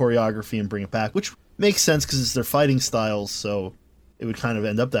of that choreography and bring it back, which makes sense because it's their fighting styles, so it would kind of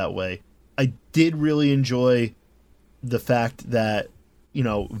end up that way. I did really enjoy the fact that,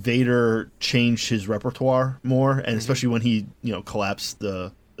 Vader changed his repertoire more, and especially when he, collapsed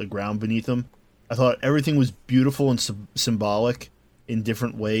the ground beneath him. I thought everything was beautiful and symbolic in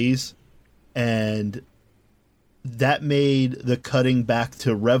different ways, and that made the cutting back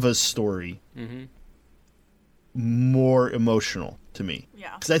to Reva's story more emotional to me.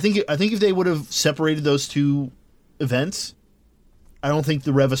 Yeah. Because I think if they would have separated those two events, I don't think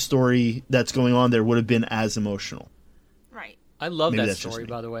the Reva story that's going on there would have been as emotional. Right. I love Maybe that that's just story, me.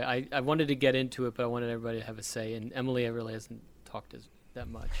 by the way. I wanted to get into it, but I wanted everybody to have a say. And Emily, I really hasn't talked that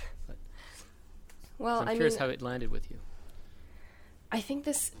much. But Well, I'm I curious mean, how it landed with you. I think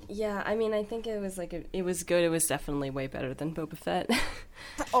this, yeah, I mean, I think it was like, it was good. It was definitely way better than Boba Fett.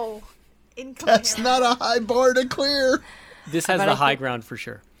 Oh, incomparable. That's not a high bar to clear. This has But the I high think- ground for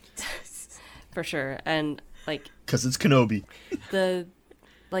sure. For sure. And like, Because it's Kenobi.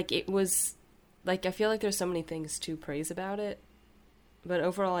 it was, like, I feel like there's so many things to praise about it. But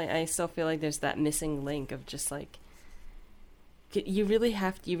overall, I still feel like there's that missing link of just like, you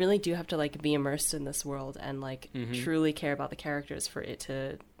really do have to like be immersed in this world and like truly care about the characters for it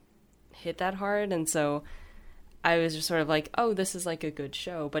to hit that hard. And so I was just sort of like, oh, this is like a good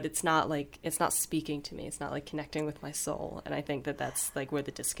show, but it's not speaking to me. It's not like connecting with my soul. And I think that that's like where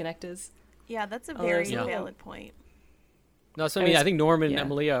the disconnect is. Yeah, that's a Oh, very there's no- valid point. No, so I mean, I think Norman and yeah.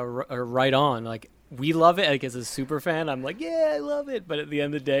 Emily are right on. Like, we love it. Like, as a super fan, I'm like, yeah, I love it. But at the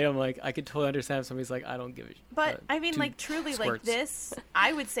end of the day, I'm like, I could totally understand if somebody's like, I don't give a shit. But I mean, two like, truly, like squirts. this,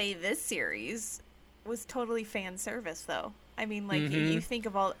 I would say this series was totally fan service, though. I mean, like, you think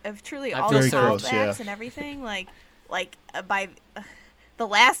of truly all the Very close, callbacks yeah. and everything, by the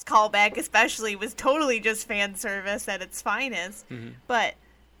last callback especially was totally just fan service at its finest. But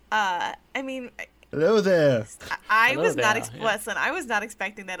I mean, Hello there. I Hello was not there, yeah. listen. I was not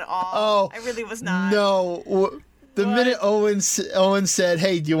expecting that at all. Oh, I really was not. No. The What? minute Owen said,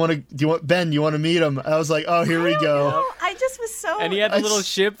 "Hey, do you want Ben? You want to meet him?" I was like, "Oh, here we go." No, I just was so. And he had the I little s-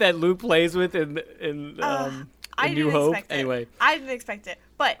 ship that Luke plays with in I New didn't Hope. expect it. Anyway, I didn't expect it,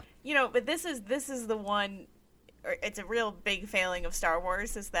 but but this is the one. Or it's a real big failing of Star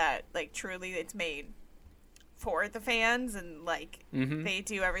Wars is that like truly it's made for the fans and like they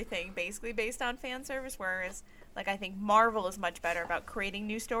do everything basically based on fan service, whereas like I think Marvel is much better about creating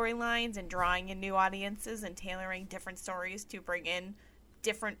new storylines and drawing in new audiences and tailoring different stories to bring in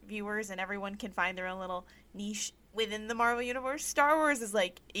different viewers, and everyone can find their own little niche within the Marvel universe. Star Wars is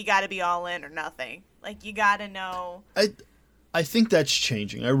like you got to be all in or nothing. Like you got to know. I think that's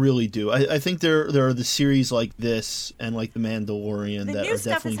changing. I really do. I think there are the series like this and like The Mandalorian The that new are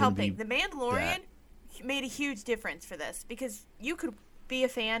stuff definitely is going to helping. be. The Mandalorian made a huge difference for this because you could be a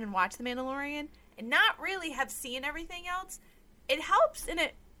fan and watch The Mandalorian and not really have seen everything else. It helps and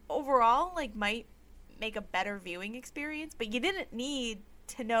it overall like might make a better viewing experience, but you didn't need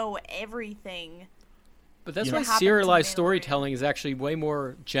to know everything. but that's Yeah. why What happened to serialized Mandalorian? storytelling is actually way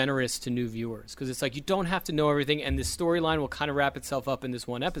more generous to new viewers because it's like you don't have to know everything, and the storyline will kind of wrap itself up in this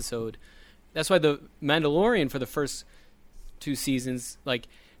one episode. That's why the Mandalorian for the first 2 seasons like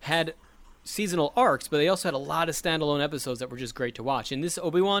had seasonal arcs, but they also had a lot of standalone episodes that were just great to watch. And this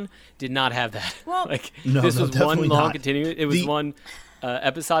Obi-Wan did not have that. Well- like No, this no, was definitely one long not. continuing. It was The- one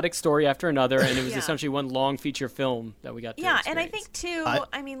episodic story after another, and it was Yeah. essentially one long feature film that we got to Yeah, and I experience. think too, I-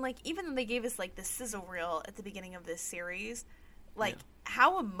 I mean like even though they gave us like the sizzle reel at the beginning of this series, like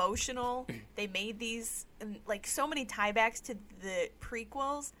how emotional they made these and like so many tiebacks to the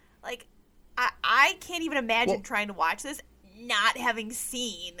prequels, like I can't even imagine Well- trying to watch this not having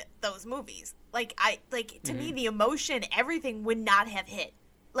seen those movies. Like to me the emotion, everything would not have hit.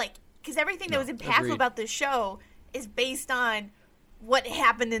 Like because everything that was impactful agreed. about this show is based on what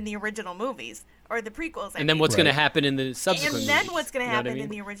happened in the original movies or the prequels. and then what's going to Right. happen in the subsequent and then movies, what's going you to know what I happen in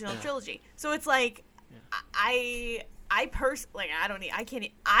mean? the original trilogy. So it's like I personally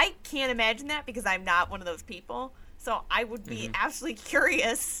I can't imagine that because I'm not one of those people. So I would be absolutely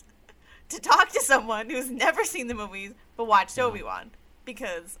curious to talk to someone who's never seen the movies but watched Obi-Wan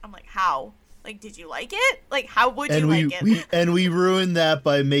because I'm like, how? Like, did you like it? Like, how would you And like it? we ruined that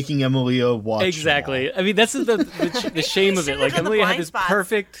by making Emilia watch them Exactly. all. I mean, that's the shame of it. should've Like done the Emily had blind this spots.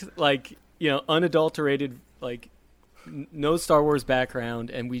 perfect, like unadulterated, like no Star Wars background,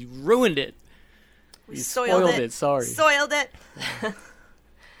 and we ruined it. We You soiled spoiled it, sorry. Soiled it.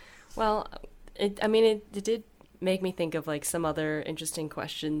 Well, it did make me think of like some other interesting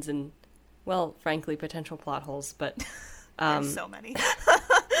questions and, well, frankly, potential plot holes. But There's so many.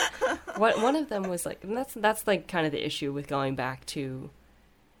 one of them was like, and that's like kind of the issue with going back to,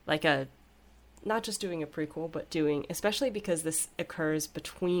 like not just doing a prequel, but doing, especially because this occurs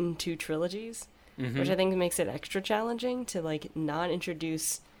between 2 trilogies, which I think makes it extra challenging to like not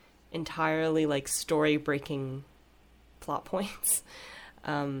introduce entirely like story breaking plot points.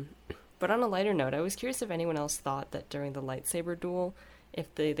 But on a lighter note, I was curious if anyone else thought that during the lightsaber duel,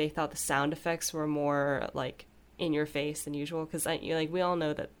 if they thought the sound effects were more like in your face than usual, because we all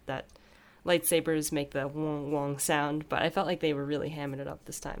know that lightsabers make the wong wong sound, but I felt like they were really hamming it up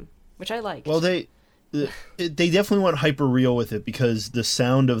this time, which I liked. Well, they definitely went hyper real with it, because the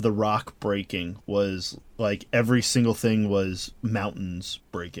sound of the rock breaking was like every single thing was mountains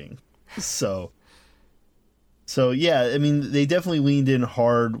breaking. So yeah, I mean, they definitely leaned in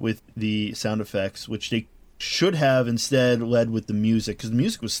hard with the sound effects, which they should have instead led with the music, because the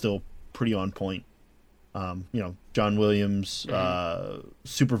music was still pretty on point. John Williams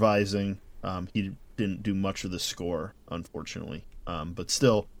supervising. He didn't do much of the score, unfortunately. But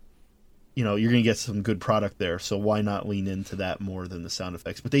still, you're going to get some good product there, so why not lean into that more than the sound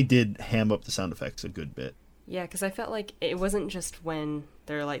effects? But they did ham up the sound effects a good bit. Yeah, because I felt like it wasn't just when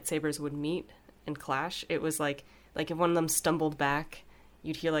their lightsabers would meet and clash. It was like if one of them stumbled back,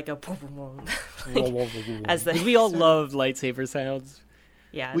 you'd hear like a as we all love lightsaber sounds.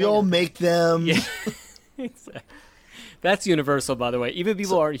 Yeah, we all make them. Yeah. Exactly. That's universal, by the way. Even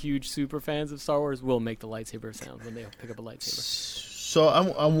people who aren't huge super fans of Star Wars will make the lightsaber sound when they pick up a lightsaber. So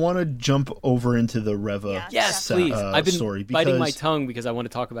I want to jump over into the Reva yes, please. I've been story, biting my tongue because I want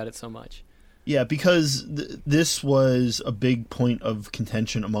to talk about it so much. Yeah, because this was a big point of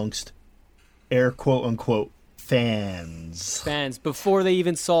contention amongst air quote unquote fans. Before they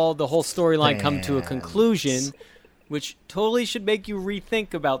even saw the whole storyline come to a conclusion, which totally should make you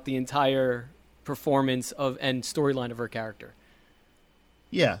rethink about the entire performance of and storyline of her character.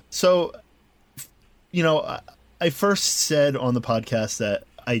 Yeah. So, I first said on the podcast that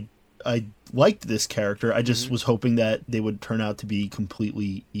I liked this character. I just was hoping that they would turn out to be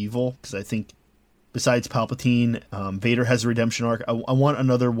completely evil, because I think besides Palpatine, Vader has a redemption arc. I want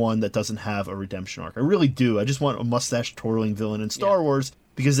another one that doesn't have a redemption arc. I really do. I just want a mustache-twirling villain in Star Wars,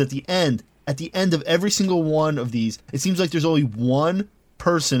 because at the end of every single one of these, it seems like there's only one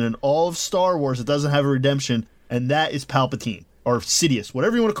person in all of Star Wars that doesn't have a redemption, and that is Palpatine, or Sidious,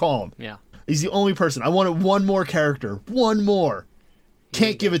 whatever you want to call him. Yeah. He's the only person. I wanted one more character. One more.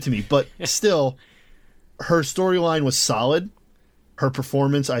 Can't give it to me. But still, her storyline was solid. Her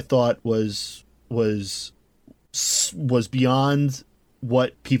performance, I thought, was beyond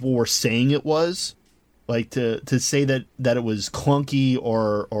what people were saying it was. Like, to say that it was clunky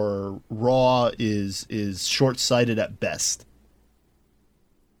or raw is short-sighted at best.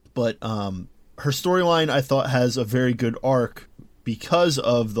 But her storyline, I thought, has a very good arc because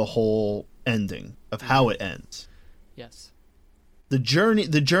of the whole ending of how it ends. Yes. The journey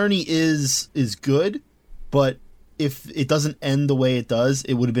is good, but if it doesn't end the way it does,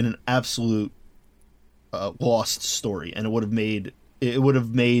 it would have been an absolute lost story, and it would have made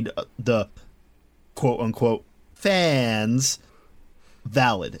the quote unquote fans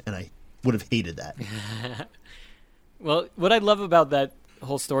valid, and I would have hated that. Well, what I love about that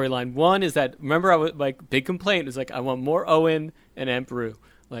whole storyline, one is that, remember, I was like, big complaint was like, I want more Owen and Aunt Beru.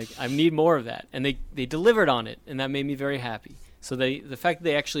 Like, I need more of that, and they delivered on it, and that made me very happy. So the fact that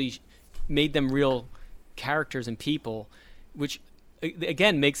they actually made them real characters and people, which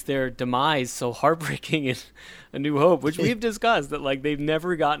again makes their demise so heartbreaking in A New Hope, which we've discussed, that like they've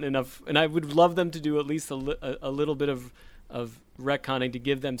never gotten enough, and I would love them to do at least a little bit of retconning to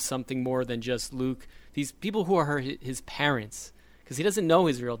give them something more than just Luke. These people who are his parents, because he doesn't know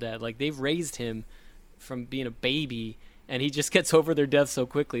his real dad. Like, they've raised him from being a baby, and he just gets over their death so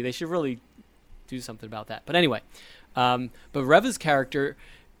quickly. They should really do something about that. But anyway, but Reva's character,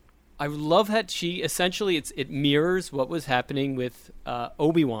 I love that she essentially it mirrors what was happening with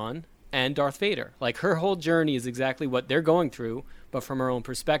Obi-Wan and Darth Vader. Like, her whole journey is exactly what they're going through, but from her own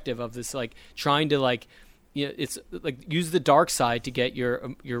perspective of this, like, trying to, like, it's like use the dark side to get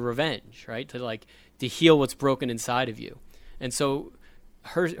your revenge, right? To heal what's broken inside of you. And so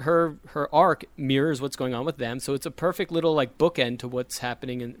her arc mirrors what's going on with them. So it's a perfect little like bookend to what's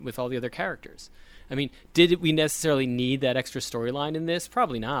happening with all the other characters. I mean, did we necessarily need that extra storyline in this?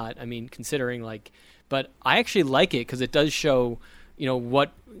 Probably not. I mean, considering but I actually like it because it does show,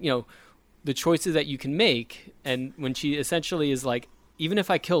 the choices that you can make. And when she essentially is like, even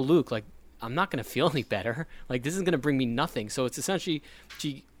if I kill Luke, like, I'm not going to feel any better. Like, this is going to bring me nothing. So it's essentially,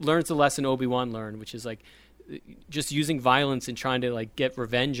 she learns the lesson Obi-Wan learned, which is like, just using violence and trying to like get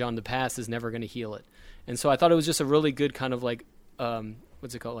revenge on the past is never going to heal it. And so I thought it was just a really good kind of like,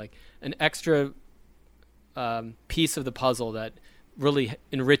 what's it called? Like an extra piece of the puzzle that really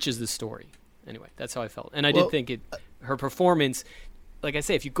enriches the story. Anyway, that's how I felt. And I did think her performance, like I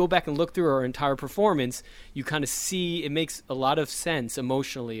say, if you go back and look through her entire performance, you kind of see it makes a lot of sense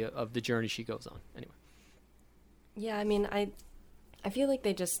emotionally of the journey she goes on. Anyway. Yeah, I mean, I feel like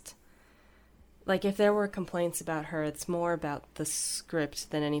they just, like, if there were complaints about her, it's more about the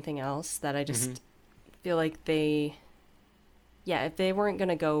script than anything else, that I just feel like if they weren't going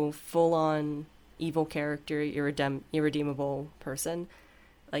to go full on evil character, irredeemable person,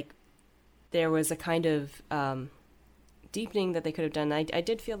 like there was a kind of deepening that they could have done. I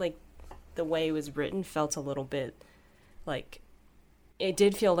did feel like the way it was written felt a little bit like, it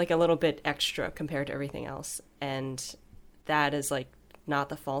did feel like a little bit extra compared to everything else. And that is like not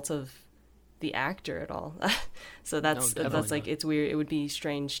the fault of the actor at all. So that's like, not. It's weird. It would be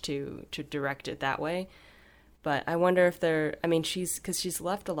strange to direct it that way. But I wonder if she's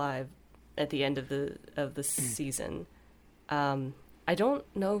left alive at the end of the season. I don't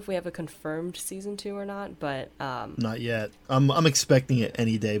know if we have a confirmed season 2 or not, but not yet. I'm expecting it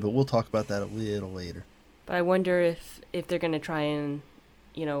any day, but we'll talk about that a little later. But I wonder if they're going to try and,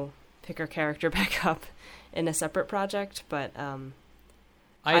 pick her character back up in a separate project. But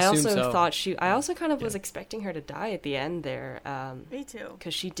I also thought I also kind of was expecting her to die at the end there. Me too.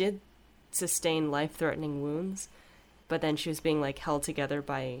 Because she did sustain life-threatening wounds, but then she was being like held together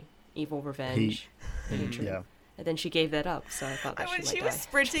by evil revenge. Hatred. Yeah. And then she gave that up, so I thought that when she was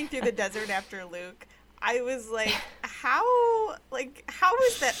sprinting through the desert after Luke, I was like, how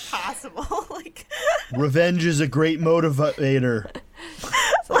is that possible? Like, revenge is a great motivator.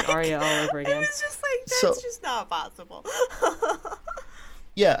 It's like Arya all over again. It was just like, that's just not possible.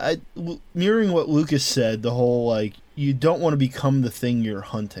 Yeah, mirroring what Lucas said, the whole, like, you don't want to become the thing you're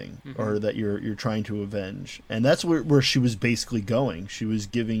hunting, or that you're trying to avenge. And that's where she was basically going. She was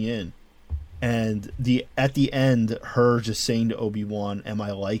giving in. And at the end, her just saying to Obi-Wan, "Am I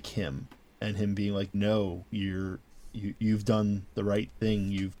like him?" And him being like, "No, you've done the right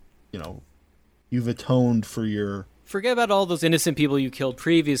thing. You've atoned for your." Forget about all those innocent people you killed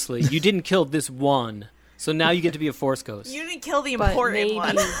previously. You didn't kill this one, so now you get to be a Force ghost. You didn't kill the important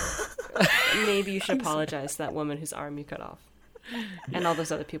one. Maybe you should apologize to that woman whose arm you cut off. And all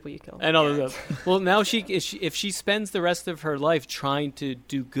those other people you killed. And all those other. Well, now if she spends the rest of her life trying to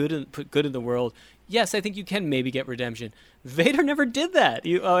do good and put good in the world, yes, I think you can maybe get redemption. Vader never did that.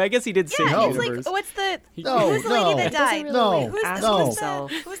 I guess he did save the universe. Like, what's the who's the lady that died?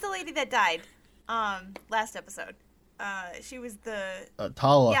 Who's the lady that died? Last episode. She was the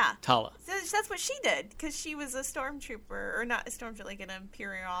Tala. Yeah, Tala. So that's what she did, because she was a stormtrooper, or not a stormtrooper, like an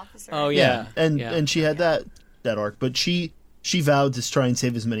Imperial officer. Oh yeah, and she had that arc, but she vowed to try and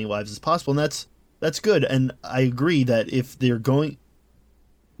save as many lives as possible, and that's good. And I agree that if they're going,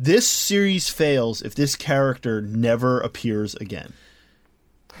 this series fails if this character never appears again.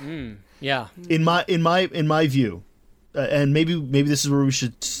 Yeah. In my view, and maybe this is where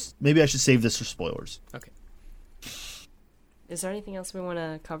maybe I should save this for spoilers. Okay. Is there anything else we want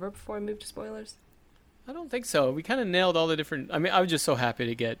to cover before we move to spoilers? I don't think so. We kind of nailed all the different. I mean, I was just so happy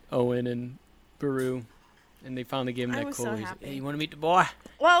to get Owen and Beru. And they finally gave him that cool. Hey, you want to meet the boy?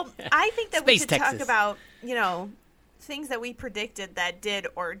 Well, I think that we should Texas. talk about, things that we predicted that did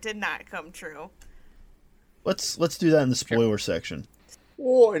or did not come true. Let's do that in the spoiler section.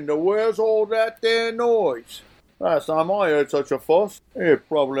 What in the world's all that there noise? Last time I heard such a fuss, it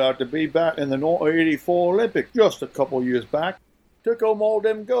probably had to be back in the 1984 Olympics, just a couple years back. Took home all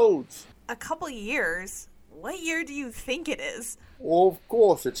them golds. A couple years? What year do you think it is? Well, of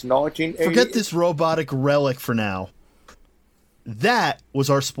course, it's 1980. Forget this robotic relic for now. That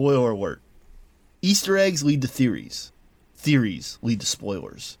was our spoiler alert. Easter eggs lead to theories. Theories lead to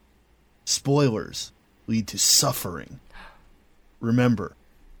spoilers. Spoilers lead to suffering. Remember,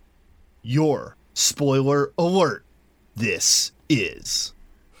 your spoiler alert. This is.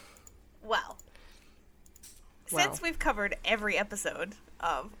 Well, since we've covered every episode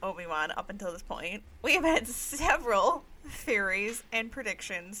of Obi-Wan up until this point, we have had several theories and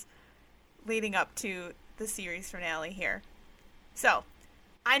predictions leading up to the series finale here. So,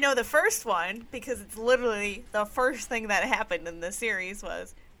 I know the first one, because it's literally the first thing that happened in the series,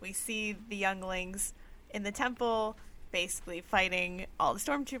 was we see the younglings in the temple basically fighting all the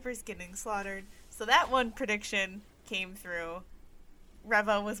stormtroopers, getting slaughtered. So that one prediction came through.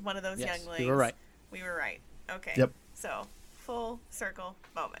 Reva was one of those younglings. You were right. We were right. Okay. Yep. So, full circle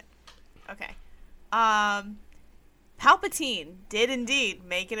moment. Okay. Palpatine did indeed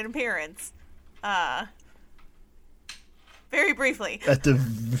make an appearance. Very briefly.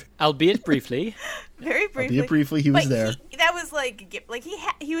 Albeit briefly. Very briefly. Albeit briefly, he was there. That was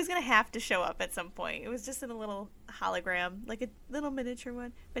he was going to have to show up at some point. It was just in a little hologram, like a little miniature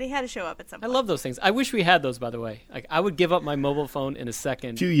one, but he had to show up at some point. I love those things. I wish we had those, by the way. Like, I would give up my mobile phone in a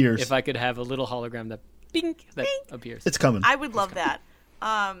second. 2 years. If I could have a little hologram that appears. It's coming. I would love that.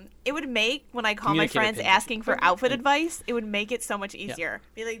 It would make, when I call my friends asking for outfit advice, it would make it so much easier.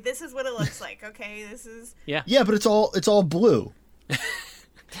 Be like, this is what it looks like. Okay, this is. Yeah. Yeah, but it's all blue.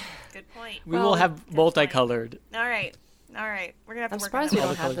 Good point. We will have multicolored. All right. We're gonna have to I'm work surprised on we that.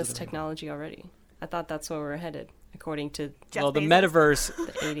 don't have colors this of the technology already. I thought that's where we're headed, according to Jeff the Bezos? metaverse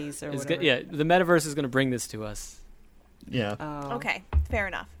the 80s or is whatever. the metaverse is going to bring this to us. Yeah. Oh. Okay, fair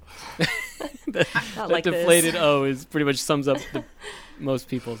enough. That like this. deflated O is pretty much sums up most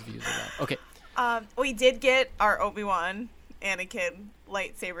people's views of that. Okay. We did get our Obi-Wan Anakin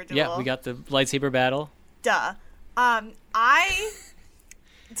lightsaber duel. Yeah, we got the lightsaber battle. Duh. I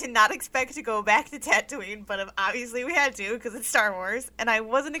did not expect to go back to Tatooine, but obviously we had to because it's Star Wars, and I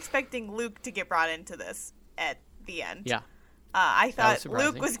wasn't expecting Luke to get brought into this at the end. Yeah. I That was thought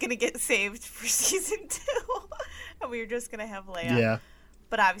surprising. Luke was going to get saved for season 2, and we were just going to have Leia. Yeah.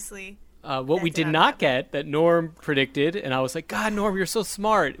 But obviously, What we did did not not happen. get, that Norm predicted, and I was like, God, Norm, you're so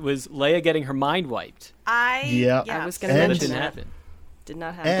smart, was Leia getting her mind wiped. Yeah. I was going And- to That mention didn't that. happen. Did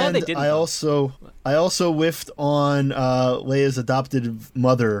not happen. glad And they didn't, I though. also whiffed on Leia's adopted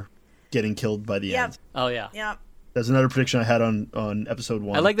mother getting killed by the Yep. end. Oh, yeah. Yep. That's another prediction I had on episode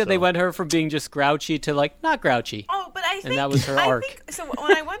 1. I like that they so. went her from being just grouchy to, like, not grouchy. Oh, but I think that was her arc. So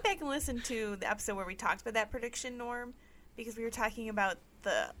when I went back and listened to the episode where we talked about that prediction, Norm, because we were talking about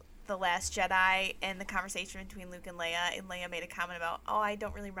the Last Jedi and the conversation between Luke and Leia made a comment about, oh, I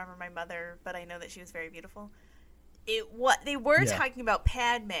don't really remember my mother, but I know that she was very beautiful. They were Yeah. talking about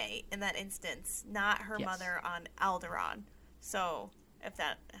Padme in that instance, not her Yes. mother on Alderaan. So if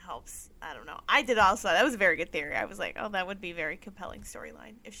that helps, I don't know. I did also. That was a very good theory. I was like, oh, that would be a very compelling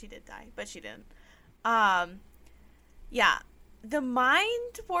storyline if she did die, but she didn't. Yeah, the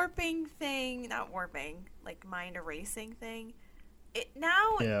mind warping thing, not warping, like mind erasing thing.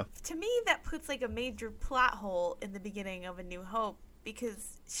 Yeah. To me, that puts like a major plot hole in the beginning of A New Hope,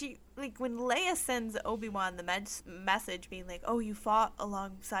 because she, like, when Leia sends Obi-Wan the message being like, oh, you fought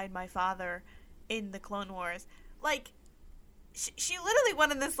alongside my father in the Clone Wars, like, she literally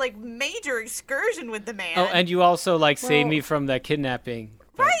went on this like major excursion with the man. Oh, and you also, like, saved Well- me from that kidnapping.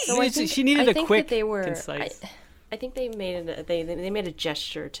 Right. So I She think, needed I a think quick, that they were, concise... I think they made they made a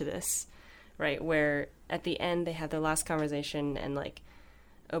gesture to this, right? Where at the end they had their last conversation, and like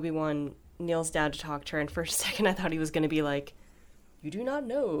Obi-Wan kneels down to talk to her, and for a second I thought he was going to be like, "You do not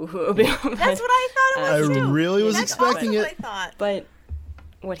know who Obi-Wan." That's what I thought it was I too. really was That's expecting also it. what I thought. But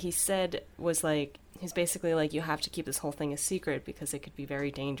what he said was like, he's basically like, you have to keep this whole thing a secret because it could be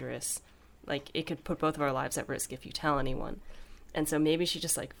very dangerous. Like, it could put both of our lives at risk if you tell anyone. And so maybe she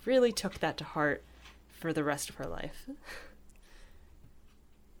just like really took that to heart for the rest of her life.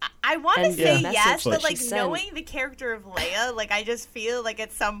 I want to And say the yes, message but that like she sent- knowing the character of Leia, like I just feel like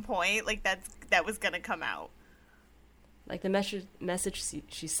at some point, like that was gonna come out. Like the message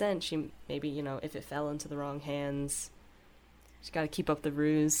she sent, she maybe, you know, if it fell into the wrong hands, she's got to keep up the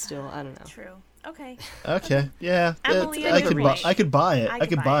ruse still. I don't know. True. Okay. Okay. Yeah. Emily, I I could agree. I could buy it. I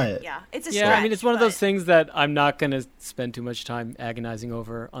could buy it. Yeah, it's a Yeah, stretch. I mean, it's one of those but- things that I'm not going to spend too much time agonizing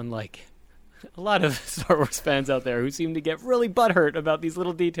over, unlike a lot of Star Wars fans out there who seem to get really butthurt about these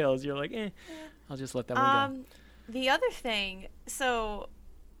little details. You're like, I'll just let that one go. The other thing, so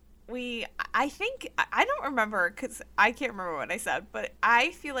I think, I don't remember, because I can't remember what I said, but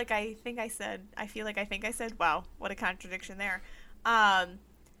I feel like I think I said, wow, what a contradiction there.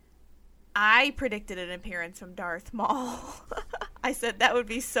 I predicted an appearance from Darth Maul. I said that would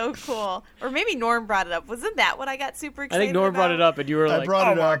be so cool. Or maybe Norm brought it up. Wasn't that what I got super I excited think Norm brought it up, and you were I like, brought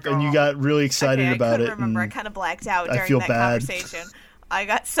oh it my up, and you God. got really excited Okay, about I it. couldn't remember. I and kind of blacked out I during feel that bad. conversation. I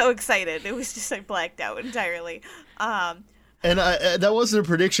got so excited. It was just like blacked out entirely. And that wasn't a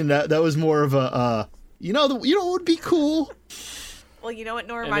prediction. That was more of a, you know what would be cool? Well, you know what,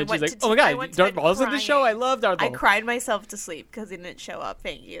 Norm? and I then went she's like, to oh my I God, went to Darth bed Maul's in the show. I crying. love Darth I Maul. cried myself to sleep because he didn't show up.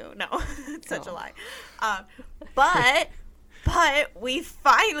 Thank you. No, it's such a lie. But we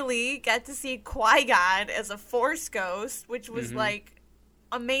finally got to see Qui-Gon as a Force ghost, which was like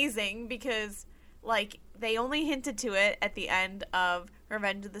amazing because like they only hinted to it at the end of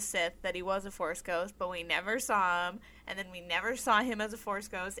Revenge of the Sith that he was a Force ghost, but we never saw him, and then we never saw him as a Force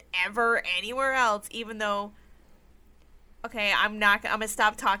ghost ever anywhere else, even though. Okay, I'm gonna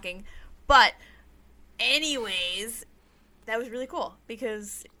stop talking. But anyways, that was really cool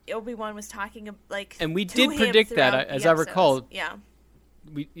because Obi-Wan was talking like And we to did him predict that, throughout as the I episodes. recall. Yeah.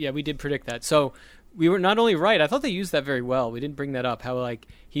 We did predict that. So we were not only right, I thought they used that very well. We didn't bring that up. How like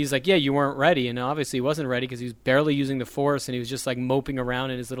he's like, yeah, you weren't ready, and obviously he wasn't ready because he was barely using the Force, and he was just like moping around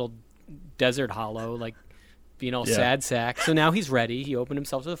in his little desert hollow, like being all sad sack. So now he's ready. He opened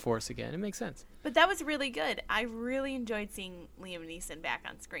himself to the Force again. It makes sense. But that was really good. I really enjoyed seeing Liam Neeson back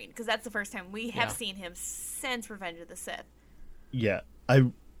on screen because that's the first time we have seen him since Revenge of the Sith. Yeah,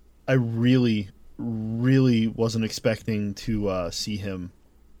 I really wasn't expecting to see him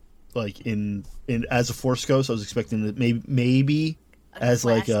like in as a Force Ghost. I was expecting that maybe as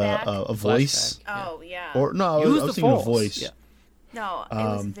like a voice. Oh yeah. Or no, I was thinking a voice. Yeah. No, it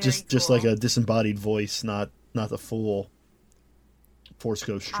was very just cool. like a disembodied voice, not the full Force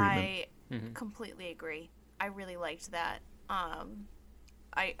Ghost treatment. I completely agree. I really liked that.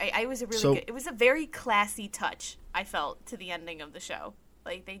 I was a really good. It was a very classy touch. I felt to the ending of the show.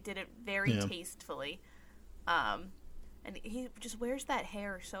 Like they did it very tastefully. And he just wears that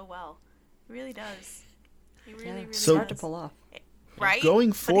hair so well. He really does. He really It's does. hard to pull off. Right?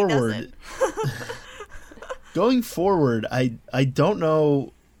 Going forward, I don't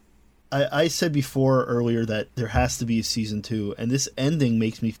know. I said before earlier that there has to be a season 2, and this ending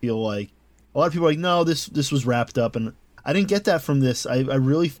makes me feel like a lot of people are like, no, this was wrapped up, and I didn't get that from this. I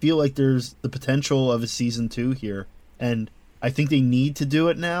really feel like there's the potential of a season 2 here, and I think they need to do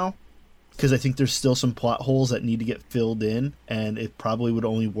it now because I think there's still some plot holes that need to get filled in, and it probably would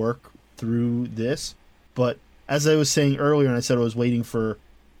only work through this. But as I was saying earlier, and I said I was waiting for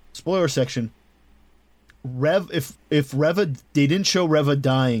spoiler section, if Reva, they didn't show Reva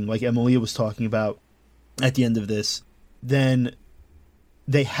dying like Emilia was talking about at the end of this, then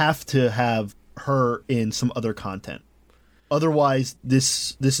they have to have her in some other content. Otherwise,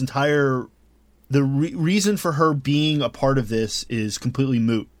 this entire reason for her being a part of this is completely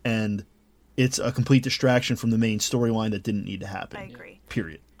moot, and it's a complete distraction from the main storyline that didn't need to happen. I agree.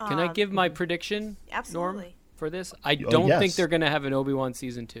 Period. Can I give my prediction, Absolutely. Norm, for this? I don't think they're going to have an Obi-Wan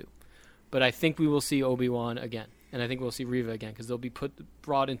season 2, but I think we will see Obi-Wan again, and I think we'll see Reva again because they'll be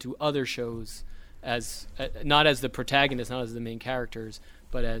brought into other shows as not as the protagonists, not as the main characters,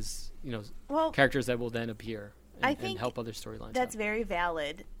 but as characters that will then appear and help other storylines. That's out. very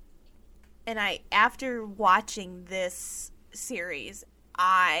valid. And after watching this series,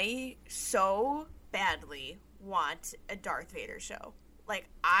 I so badly want a Darth Vader show. Like,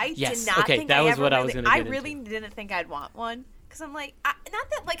 I did not think that I was ever what I really, was gonna I get really into. didn't think I'd want one. Because I'm like, not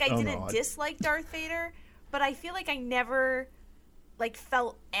that like I didn't dislike Darth Vader, but I feel like I never like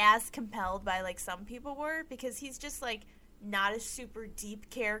felt as compelled by like some people were, because he's just like not a super deep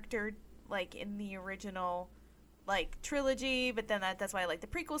character like in the original like trilogy, but then that's why I like the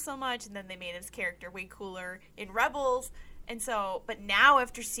prequel so much, and then they made his character way cooler in Rebels. And so, but now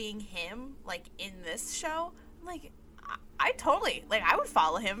after seeing him like in this show, I'm like, I totally, like, I would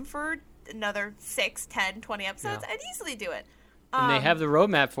follow him for another 6, 10, 20 episodes. I'd easily do it. And they have the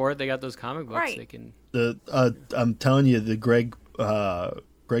roadmap for it. They got those comic books. Right. They can. I'm telling you, the Greg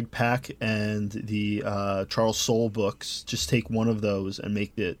Pak and the Charles Soule books, just take one of those and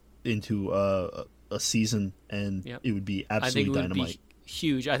make it into a season, and it would be absolutely dynamite. I think it would be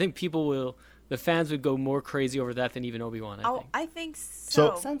huge. I think the fans would go more crazy over that than even Obi-Wan. I think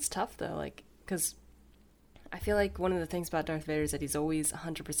so. It sounds tough though, like, because I feel like one of the things about Darth Vader is that he's always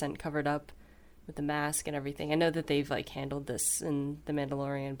 100% covered up with the mask and everything. I know that they've like handled this in The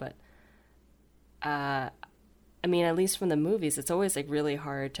Mandalorian, but I mean, at least from the movies, it's always like really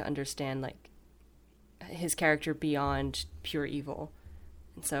hard to understand like his character beyond pure evil.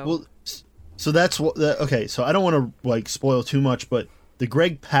 And so, so that's what. Okay, so I don't want to like spoil too much, but the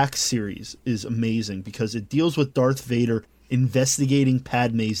Greg Pak series is amazing because it deals with Darth Vader investigating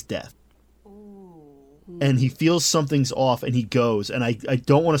Padme's death. And he feels something's off, and he goes. And I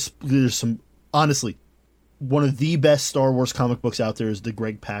don't want to. There's some, honestly, one of the best Star Wars comic books out there is the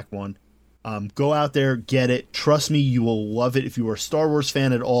Greg Pak one. Go out there, get it. Trust me, you will love it. If you are a Star Wars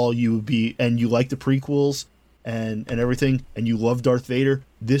fan at all, you would be, and you like the prequels and everything, and you love Darth Vader,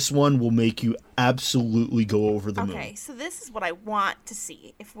 this one will make you absolutely go over the moon. Okay, so this is what I want to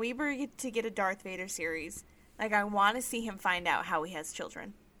see. If we were to get a Darth Vader series, like, I want to see him find out how he has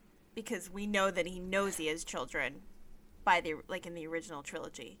children. Because we know that he knows he has children by the, like, in the original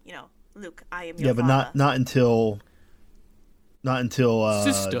trilogy. You know, Luke, I am your father. Yeah, but not until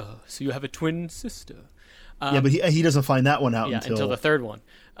sister. So you have a twin sister. Yeah, but he doesn't find that one out until the third one.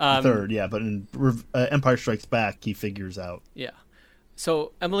 But in Empire Strikes Back, he figures out. Yeah.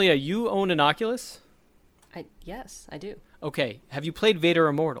 So, Emilia, you own an Oculus? Yes, I do. Okay. Have you played Vader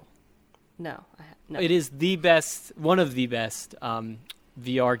Immortal? No. No. It is one of the best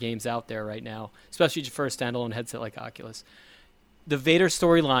VR games out there right now, especially for a standalone headset like Oculus. The Vader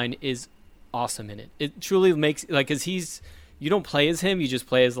storyline is awesome in it. It truly makes, like, because you don't play as him, you just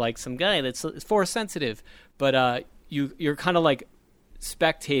play as like some guy that's force sensitive, but you're kind of like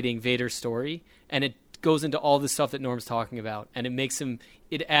spectating Vader's story, and it goes into all the stuff that Norm's talking about, and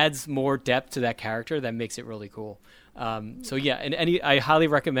it adds more depth to that character that makes it really cool. So yeah, and I highly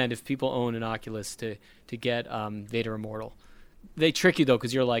recommend if people own an Oculus to get Vader Immortal. they trick you though,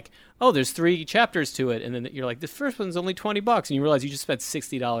 because you're like, oh, there's 3 chapters to it, and then you're like, the first one's only $20, and you realize you just spent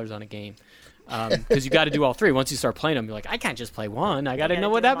 $60 on a game. Because you got to do all 3. Once you start playing them, you're like, I can't just play one. I got to know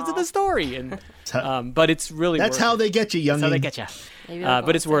what happens in the story. And but it's really that's worth how it. they get you, youngin. That's how they get you.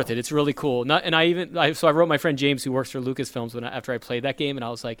 But it's worth it. It's really cool. So I wrote my friend James, who works for Lucasfilms, after I played that game, and I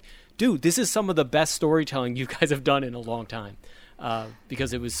was like, dude, this is some of the best storytelling you guys have done in a long time,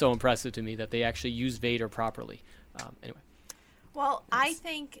 because it was so impressive to me that they actually used Vader properly. Anyway. Well, I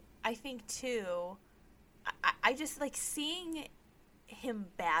think too. I just like seeing him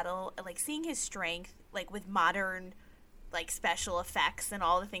battle, like seeing his strength, like with modern, like special effects and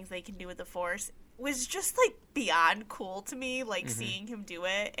all the things they can do with the Force, was just like beyond cool to me. Like seeing him do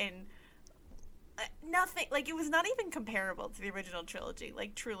it, and nothing, like it was not even comparable to the original trilogy,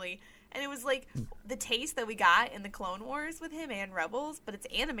 like truly. And it was like the taste that we got in the Clone Wars with him and Rebels, but it's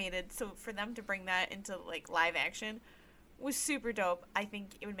animated, so for them to bring that into like live action was super dope. I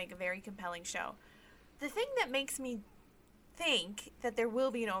think it would make a very compelling show. The thing that makes me think that there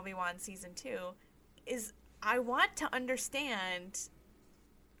will be an Obi-Wan season 2 is I want to understand,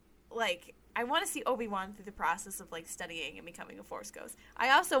 like, I want to see Obi-Wan through the process of like studying and becoming a Force ghost.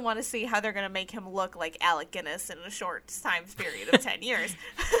 I also want to see how they're going to make him look like Alec Guinness in a short time period of 10 years.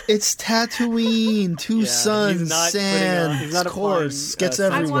 It's Tatooine, 2 suns, sand, course, gets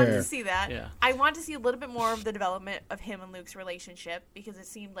everywhere. I want to see that. Yeah. I want to see a little bit more of the development of him and Luke's relationship, because it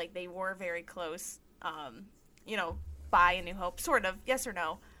seemed like they were very close, by A New Hope, sort of, yes or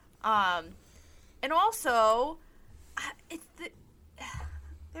no. And also,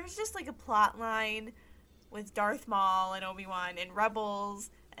 there's just like a plot line with Darth Maul and Obi-Wan and Rebels,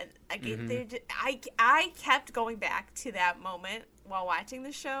 and I kept going back to that moment while watching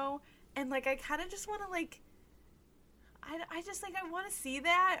the show, and like I kind of just want to like, I just like I want to see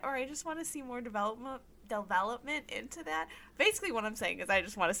that, or I just want to see more development into that. Basically, what I'm saying is I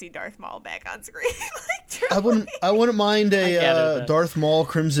just want to see Darth Maul back on screen. Like, I wouldn't mind a Darth Maul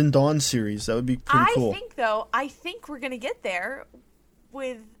Crimson Dawn series. That would be pretty cool. I think we're gonna get there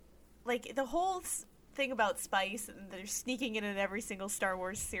with like the whole thing about spice, and they're sneaking it in every single Star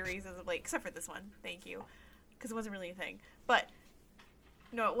Wars series as of late, except for this one. Thank you, because it wasn't really a thing. But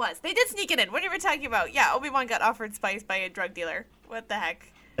no, it was. They did sneak it in. What are we talking about? Yeah, Obi-Wan got offered spice by a drug dealer. What the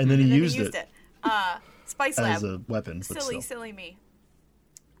heck? And then he used it. Spice Lab. As a weapon. But silly me.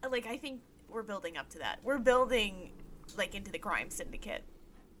 Like, I think we're building up to that. We're building, like, into the crime syndicate.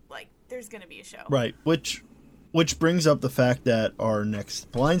 Like, there's going to be a show. Right, which brings up the fact that our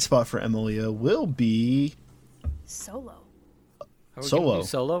next blind spot for Emilia will be... Solo.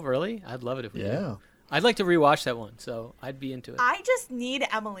 Solo, really? I'd love it if we did. I'd like to rewatch that one, so I'd be into it. I just need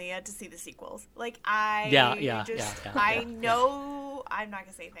Emilia to see the sequels. Like, I know I'm not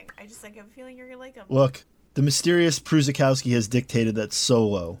going to say anything. I just like have a feeling you're going to like them. Look, the mysterious Pruzikowski has dictated that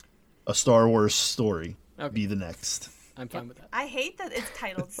Solo, a Star Wars story, be the next. I'm fine with that. I hate that it's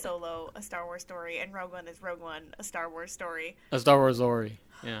titled Solo, a Star Wars story, and Rogue One is Rogue One, a Star Wars story. A Star Wars story,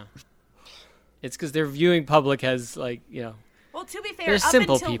 yeah. It's because their viewing public has, like, Well, to be fair, they're up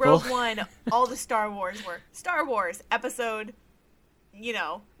simple until people. Rogue One, all the Star Wars were Star Wars episode,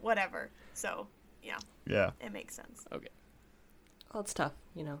 whatever. So, yeah, it makes sense. Okay. Well, it's tough,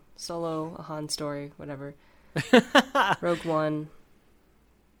 Solo, a Han story, whatever. Rogue One,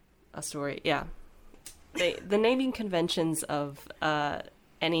 a story, yeah. The naming conventions of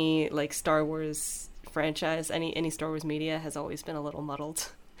any like Star Wars franchise, any Star Wars media has always been a little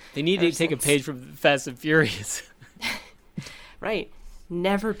muddled. They need to take a page from Fast and Furious. Right.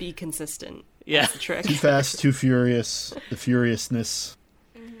 Never be consistent. Yeah. That's the trick. Too fast, too furious. The furiousness.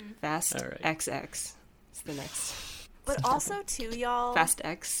 Fast right. XX is the next. But also, too, y'all. Fast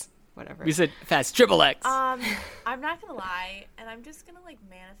X, whatever. We said Fast Triple X. I'm not gonna lie, and I'm just gonna like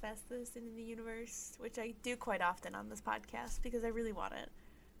manifest this into the universe, which I do quite often on this podcast because I really want it.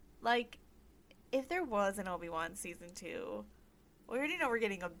 Like, if there was an Obi-Wan season 2, we already know we're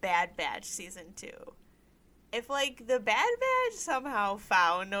getting a Bad Batch season 2. If, like, the Bad Batch somehow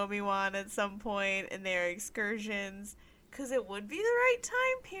found Obi-Wan at some point in their excursions, because it would be the right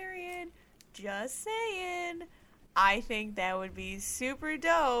time period, just saying, I think that would be super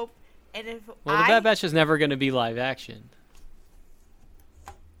dope. And if the Bad Batch is never going to be live action.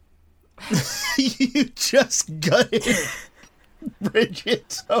 You just gutted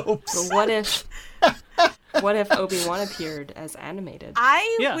Bridget's hopes. But what if Obi-Wan appeared as animated?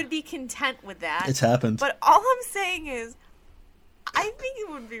 I would be content with that. It's happened. But all I'm saying is, I think it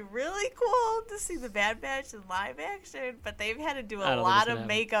would be really cool to see the Bad Batch in live action, but they've had to do a lot of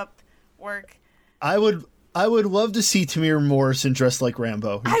makeup work. I would I would love to see Tamir Morrison dressed like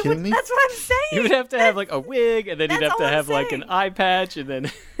Rambo. Are you kidding me? That's what I'm saying. He would have to have like a wig, and then he'd have That's to all I'm have like an saying. eye patch, and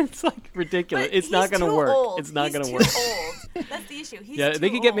then it's like ridiculous. But It's not he's going to too work. old. It's not going to He's work. too old. That's the issue. He's Yeah, too they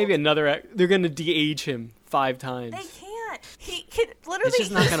could get maybe old. another. They're going to de-age him 5 times. They can't. He could literally.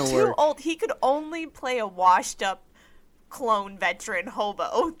 just not he's gonna too work. old. He could only play a washed-up clone veteran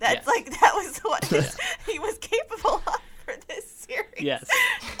hobo. That's Yes. like that was what he was capable of for this series. Yes.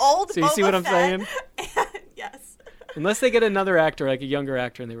 Old. So you see Boba what I'm Fett, saying? and- yes. Unless they get another actor, like a younger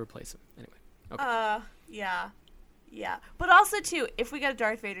actor, and they replace him. Anyway. Okay. Yeah. But also too, if we get a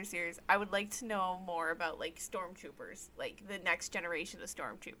Darth Vader series, I would like to know more about like stormtroopers, like the next generation of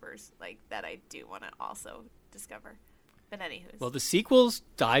stormtroopers, like that I do want to also discover. But anywho. Well, the sequels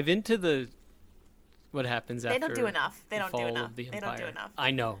dive into what happens after. They don't do enough. They the don't do fall enough. of the They don't do Empire. enough.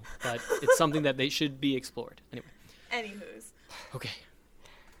 I know, but it's something that they should be explored. Anyway. Anywho's. Okay.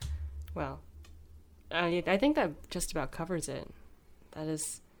 Well, I think that just about covers it. That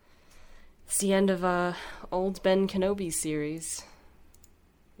is, it's the end of old Ben Kenobi series.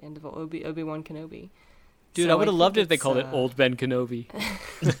 The end of Obi-Wan Kenobi. Dude, So I would have think loved it if they it's, called it Old Ben Kenobi.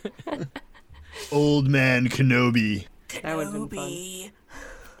 Old Man Kenobi. That would have been fun. Kenobi.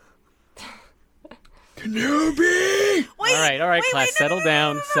 Kenobi! Wait, all right, wait, class, no, settle no,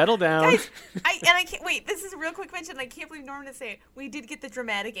 down, no. settle down. Guys, I can't wait. This is a real quick mention. I can't believe Norman didn't say it. We did get the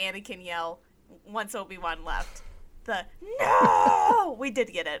dramatic Anakin yell once Obi-Wan left. The no, we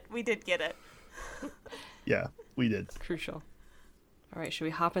did get it. We did get it. Yeah, we did. Crucial. All right, should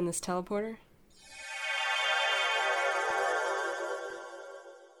we hop in this teleporter?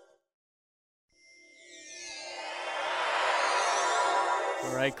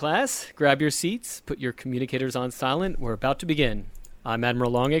 All right, class, grab your seats, put your communicators on silent. We're about to begin. I'm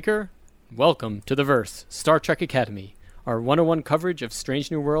Admiral Longacre. Welcome to the Verse, Star Trek Academy, our 101 coverage of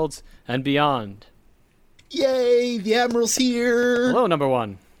Strange New Worlds and beyond. Yay, the Admiral's here! Hello, number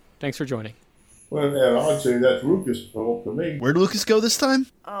 1. Thanks for joining. Well, yeah, I'd say that's Lucas' fault to me. Where'd Lucas go this time?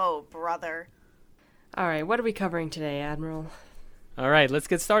 Oh, brother. All right, what are we covering today, Admiral? All right, let's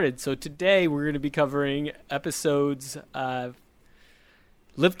get started. So today we're going to be covering episodes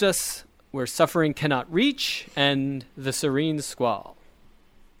Lift Us Where Suffering Cannot Reach and The Serene Squall.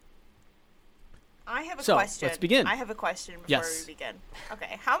 I have a So, question. let's begin. I have a question before Yes. we begin.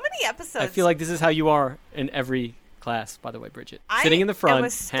 Okay, how many episodes? I feel like this is how you are in every class, by the way, Bridget. Sitting in the front, I'm a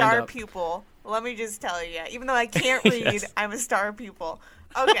hand star up. pupil. Let me just tell you, even though I can't read, Yes. I'm a star pupil.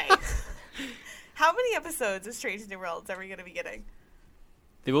 Okay. How many episodes of Strange New Worlds are we going to be getting?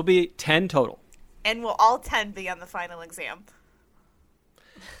 There will be 10 total. And will all 10 be on the final exam?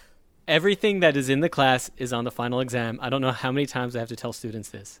 Everything that is in the class is on the final exam. I don't know how many times I have to tell students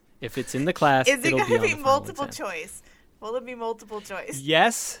this. If it's in the class, Is it it'll going be to on be the final multiple exam. choice? Will it be multiple choice?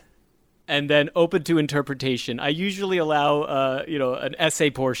 Yes, and then open to interpretation. I usually allow, an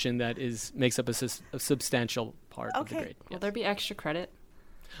essay portion that makes up a substantial part of the Okay. grade. Will there be extra credit?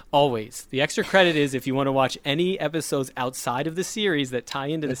 Always. The extra credit is if you want to watch any episodes outside of the series that tie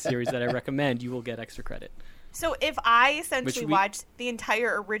into the series that I recommend, you will get extra credit. So if I essentially we- watch the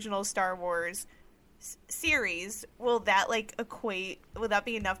entire original Star Wars series, will that equate? Will that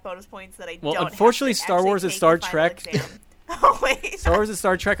be enough bonus points that I Well, don't? unfortunately, have to Star actually Wars and take Star the final Trek- exam? Oh wait. Star Wars and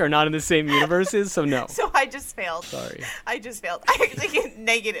Star Trek are not in the same universes, so no. So I just failed. Sorry. I just failed. I actually get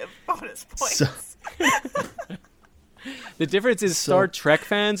negative bonus points. So- The difference is Star Trek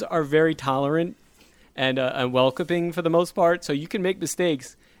fans are very tolerant and welcoming for the most part, so you can make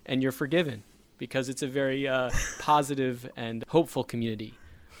mistakes and you're forgiven because it's a very positive and hopeful community.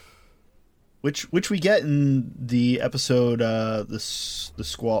 Which we get in the episode, the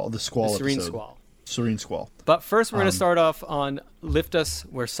squall The episode. Serene Squall. Serene Squall. But first, we're going to start off on Lift Us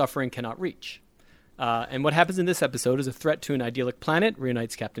Where Suffering Cannot Reach. And what happens in this episode is a threat to an idyllic planet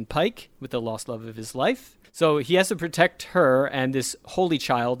reunites Captain Pike with the lost love of his life. So he has to protect her and this holy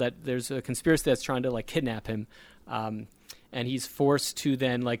child that there's a conspiracy that's trying to kidnap him. And he's forced to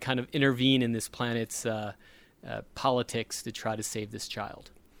then kind of intervene in this planet's politics to try to save this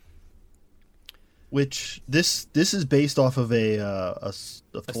child. Which this is based off of a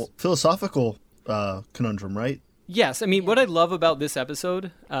philosophical conundrum, right? Yes, I mean, what I love about this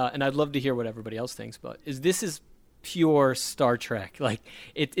episode, and I'd love to hear what everybody else thinks, but this is pure Star Trek.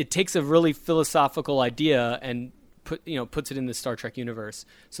 It takes a really philosophical idea and puts it in the Star Trek universe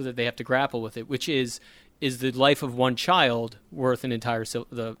so that they have to grapple with it, which is the life of one child worth an entire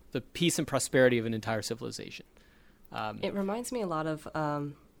the peace and prosperity of an entire civilization. It reminds me a lot of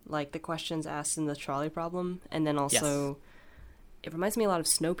the questions asked in the trolley problem, and then also it reminds me a lot of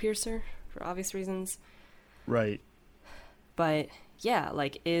Snowpiercer for obvious reasons. Right. But yeah,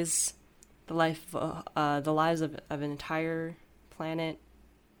 is the lives of an entire planet.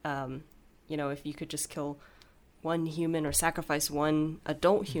 If you could just kill one human or sacrifice one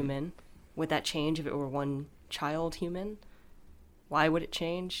adult human, would that change if it were one child human? Why would it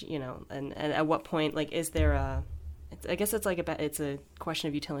change? And at what point, like, is there I guess it's it's a question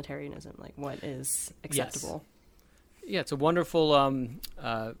of utilitarianism, like what is acceptable. Yes. Yeah, it's a wonderful,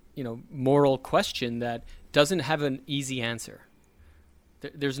 moral question that doesn't have an easy answer.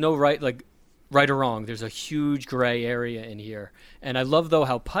 There's no right or wrong. There's a huge gray area in here. And I love, though,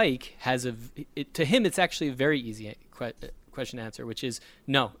 how Pike has to him, it's actually a very easy question to answer, which is,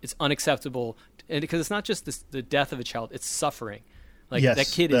 no, it's unacceptable. And because it's not just the death of a child, it's suffering. Like, yes, that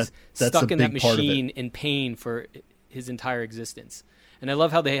kid is stuck in that machine in pain for his entire existence. And I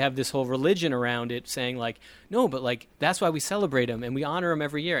love how they have this whole religion around it saying, like, no, but, like, that's why we celebrate him and we honor him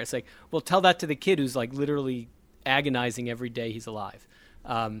every year. It's like, well, tell that to the kid who's, like, literally agonizing every day he's alive.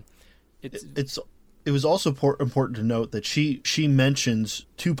 It was also important to note that she mentions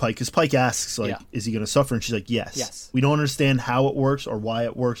to Pike, because Pike asks, like, is he going to suffer? And she's like, yes. We don't understand how it works or why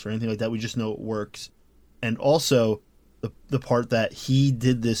it works or anything like that. We just know it works. And also the part that he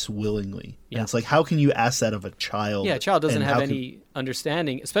did this willingly. Yeah. And it's like, how can you ask that of a child? Yeah, a child doesn't have any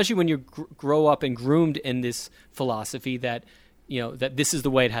understanding, especially when you grow up and groomed in this philosophy that, that this is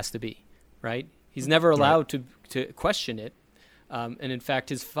the way it has to be, right? He's never allowed to question it. And in fact,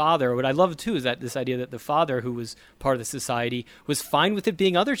 his father, what I love too, is that this idea that the father, who was part of the society, was fine with it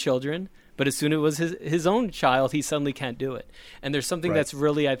being other children, but as soon as it was his own child, he suddenly can't do it. And there's something that's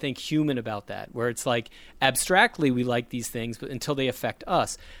really, I think, human about that, where it's like, abstractly we like these things, but until they affect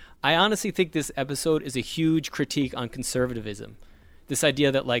us. I honestly think this episode is a huge critique on conservatism. This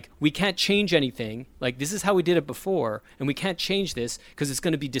idea that, like, we can't change anything, like, this is how we did it before, and we can't change this because it's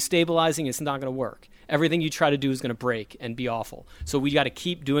going to be destabilizing, it's not going to work. Everything you try to do is going to break and be awful. So we got to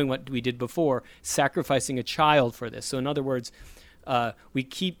keep doing what we did before, sacrificing a child for this. So in other words, we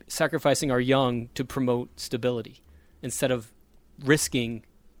keep sacrificing our young to promote stability instead of risking,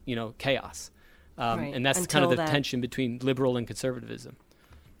 chaos. And that's kind of the tension between liberal and conservatism.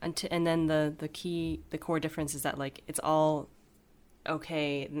 And then the core difference is that, like, it's all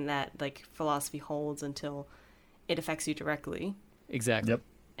okay, and that, like, philosophy holds until it affects you directly. Exactly. Yep.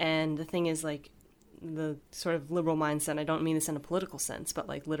 And the thing is, like, the sort of liberal mindset, I don't mean this in a political sense, but,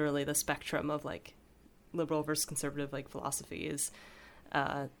 like, literally the spectrum of, like, liberal versus conservative, like, philosophy is,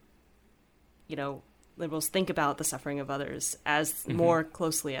 liberals think about the suffering of others as more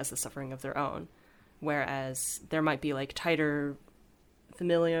closely as the suffering of their own, whereas there might be, like, tighter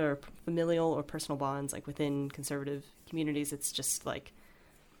familial or personal bonds, like, within conservative communities. It's just like,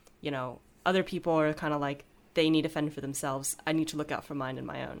 other people are kind of like, they need to fend for themselves. I need to look out for mine and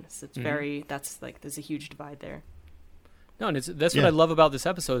my own. So it's that's like, there's a huge divide there. No, and that's what I love about this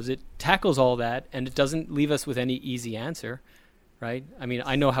episode, is it tackles all that, and it doesn't leave us with any easy answer, right? I mean,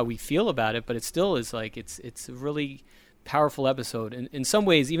 I know how we feel about it, but it still is like, it's a really powerful episode. And in some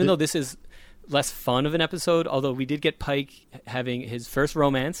ways, even though this is less fun of an episode, although we did get Pike having his first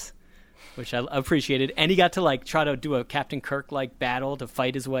romance, which I appreciated, and he got to, like, try to do a Captain Kirk-like battle to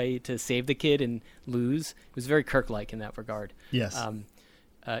fight his way to save the kid and lose. It was very Kirk-like in that regard. Yes.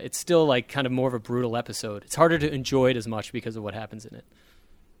 It's still, like, kind of more of a brutal episode. It's harder to enjoy it as much because of what happens in it.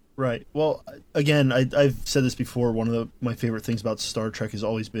 Right. Well, again, I've said this before. One of my favorite things about Star Trek has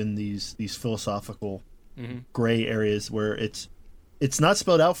always been these philosophical gray areas where it's not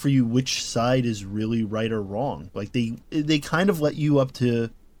spelled out for you which side is really right or wrong. Like, they kind of let you up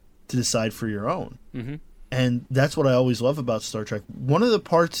to decide for your own. And that's what I always love about Star Trek. One of the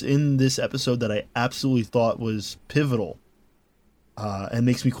parts in this episode that I absolutely thought was pivotal and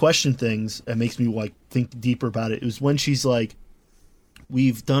makes me question things and makes me, like, think deeper about it, was when she's like,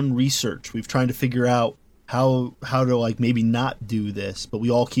 we've done research, we've tried to figure out how to, like, maybe not do this, but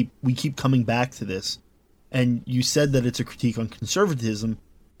we keep coming back to this. And you said that it's a critique on conservatism,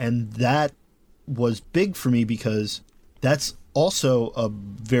 and that was big for me because that's also a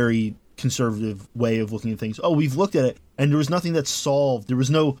very conservative way of looking at things. Oh, we've looked at it, and there was nothing that's solved. There was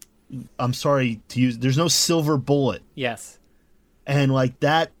no, there's no silver bullet. Yes. And, like,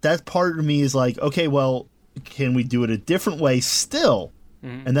 that part of me is like, okay, well, can we do it a different way still?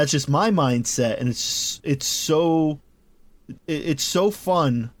 And that's just my mindset, and it's so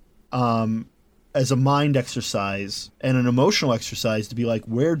fun as a mind exercise and an emotional exercise to be like,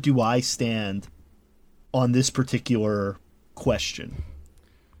 where do I stand on this particular question?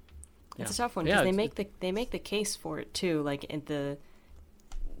 It's a tough one because they make the case for it too. Like, in the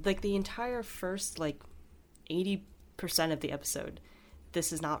entire first, like, 80% of the episode,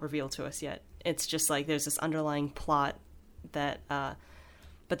 this is not revealed to us yet. It's just like there's this underlying plot that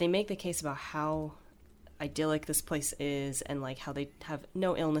but they make the case about how idyllic this place is and like how they have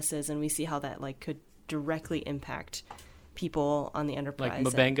no illnesses, and we see how that like could directly impact people on the Enterprise.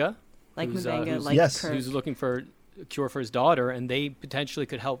 Like M'Benga, yes, Kirk. who's looking for a cure for his daughter, and they potentially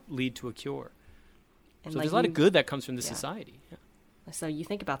could help lead to a cure. And so like there's a lot of good that comes from this society. Yeah. So you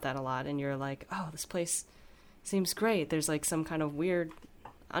think about that a lot, and you're like, oh, this place seems great. There's like some kind of weird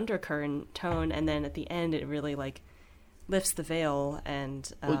undercurrent tone, and then at the end it really like lifts the veil, and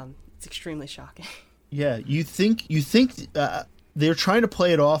it's extremely shocking. Yeah, you think they're trying to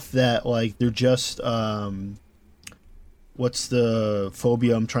play it off that like they're just what's the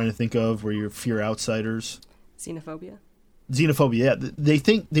phobia I'm trying to think of where you fear outsiders? Xenophobia. Yeah.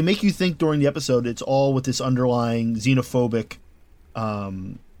 They make you think during the episode it's all with this underlying xenophobic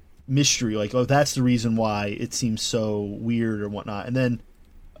mystery, like, oh, that's the reason why it seems so weird or whatnot. And then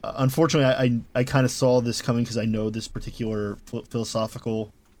unfortunately I kind of saw this coming because I know this particular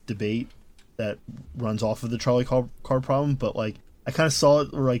philosophical debate that runs off of the Charlie card problem, but like I kind of saw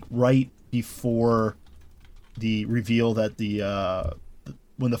it like right before the reveal that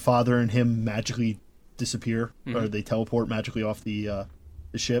when the father and him magically disappear, or they teleport magically off the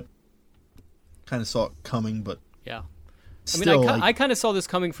ship. Kind of saw it coming, but yeah, still, I kind of saw this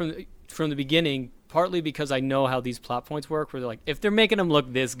coming from the beginning, partly because I know how these plot points work, where they're like, if they're making them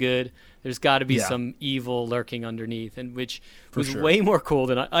look this good, there's got to be some evil lurking underneath, and which was way more cool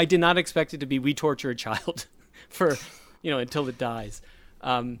than I did not expect it to be. We torture a child for, until it dies.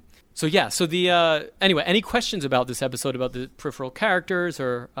 So anyway, any questions about this episode, about the peripheral characters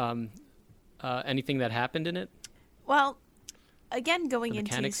or anything that happened in it? Well, again, going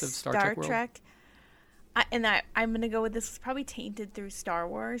into mechanics of Star Trek, I'm going to go with this. It's probably tainted through Star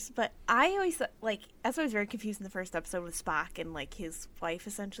Wars, but I always, that's why I was very confused in the first episode with Spock and, his wife,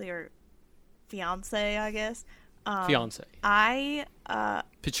 essentially, or fiance, I guess. Fiance.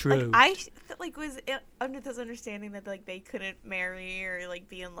 Betrothed. I was under this understanding that, they couldn't marry or,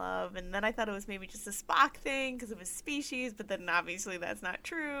 be in love, and then I thought it was maybe just a Spock thing because of his species, but then obviously that's not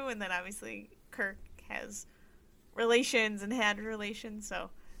true, and then obviously Kirk has relations and had relations,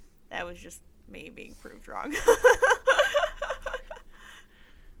 so that was just me being proved wrong.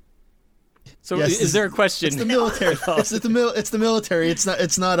 So yes, is there a question? It's the military. It's the military. It's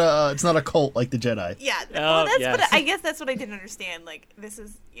not a cult like the Jedi. Yeah. Well, I guess that's what I didn't understand.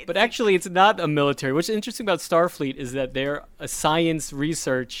 But actually, it's not a military. What's interesting about Starfleet is that they're a science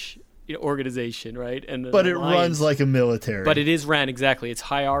research organization, right? But it runs like a military. But it is ran exactly. It's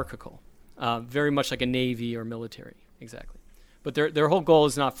hierarchical, very much like a navy or military, exactly. But their whole goal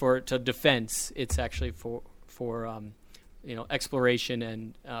is not to defense. It's actually for exploration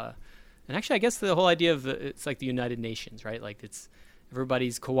and actually I guess the whole idea of it's like the United Nations, right? Like it's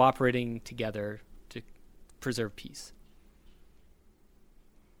everybody's cooperating together to preserve peace.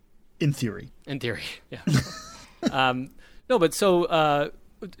 In theory, yeah. No, but so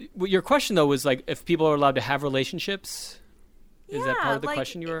your question though was if people are allowed to have relationships. Is that part of the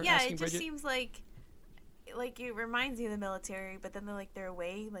question you were asking, it just Bridget? seems like it reminds you of the military, but then they're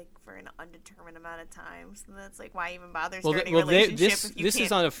away for an undetermined amount of time. So that's why even bother starting a relationship if you this can't.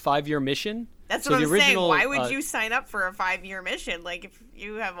 Is on a 5-year mission. That's what I'm saying. Why would you sign up for a 5-year mission? If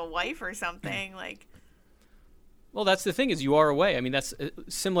you have a wife or something, Well, that's the thing is you are away. I mean, that's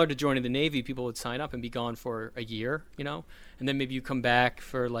similar to joining the Navy. People would sign up and be gone for a year, and then maybe you come back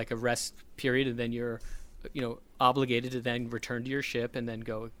for a rest period, and then you're, obligated to then return to your ship and then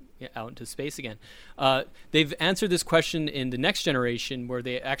go out into space again. They've answered this question in the Next Generation, where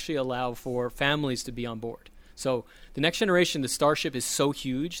they actually allow for families to be on board. So the Next Generation, the starship is so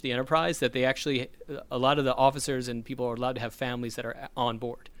huge, the Enterprise, that they actually, a lot of the officers and people are allowed to have families that are on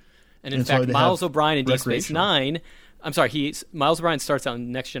board. And in fact, Miles O'Brien in Deep Space Nine, Miles O'Brien starts out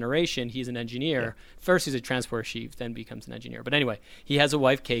in Next Generation. He's an engineer. Yeah. First, he's a transporter chief, then becomes an engineer. But anyway, he has a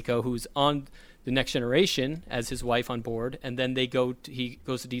wife, Keiko, who's on the Next Generation as his wife on board, and then he goes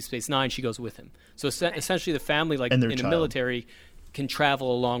to Deep Space Nine. She goes with him. So essentially, the family, in the military, can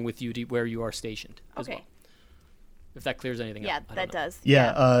travel along with you to where you are stationed as well. If that clears anything up. Yeah, that does.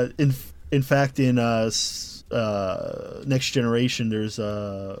 Yeah. In fact, in Next Generation, there's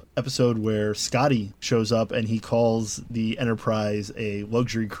a episode where Scotty shows up and he calls the Enterprise a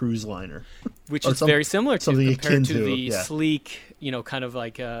luxury cruise liner, which is very similar to compared to the yeah. sleek, kind of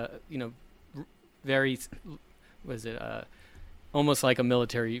very, almost like a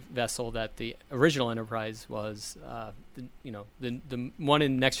military vessel that the original Enterprise was. The one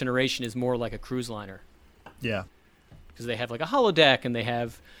in Next Generation is more like a cruise liner. Yeah, because they have a holodeck and they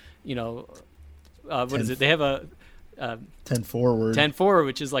have, what is it? They have a 10 forward. 10 forward,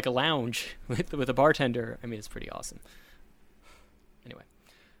 which is like a lounge with a bartender. I mean, it's pretty awesome. Anyway,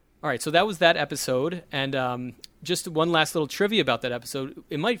 All right, so that was that episode, and just one last little trivia about that episode.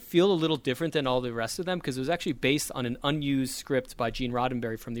 It might feel a little different than all the rest of them because it was actually based on an unused script by Gene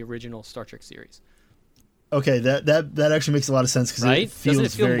Roddenberry from the original Star Trek series. Okay, that actually makes a lot of sense because right? it feels Doesn't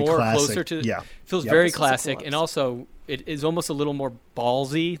it feel very more classic. closer to? Yeah, feels Yep. very This makes a lot classic, of and sense. also it is almost a little more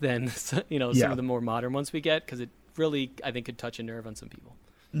ballsy than some of the more modern ones we get because it really, I think, could touch a nerve on some people.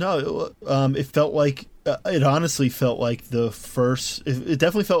 No, it felt like it honestly felt like the first. It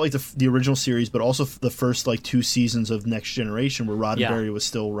definitely felt like the original series, but also the first like 2 seasons of Next Generation, where Roddenberry was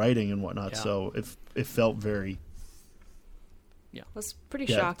still writing and whatnot. Yeah. So it felt very It was pretty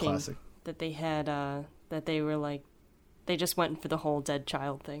Yeah, shocking classic. that they had that they were like they just went for the whole dead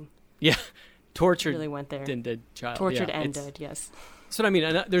child thing. Yeah, tortured Really went there. and dead child. Tortured Yeah, and it's- dead, yes. That's what I mean.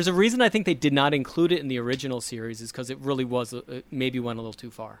 And there's a reason I think they did not include it in the original series is because it really was maybe went a little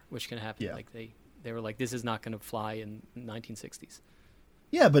too far, which can happen. Yeah. Like they were like, this is not going to fly in 1960s.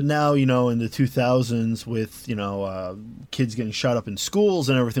 Yeah, but now, in the 2000s with, kids getting shot up in schools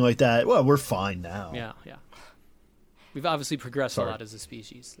and everything like that, well, we're fine now. Yeah. We've obviously progressed Sorry. a lot as a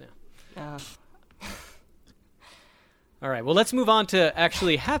species. Yeah. All right. Well, let's move on to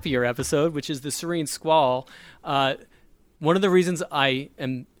actually happier episode, which is the Serene Squall. One of the reasons I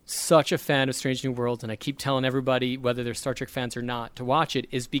am such a fan of Strange New Worlds, and I keep telling everybody, whether they're Star Trek fans or not, to watch it,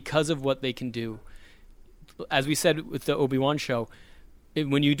 is because of what they can do. As we said with the OB-WAN show,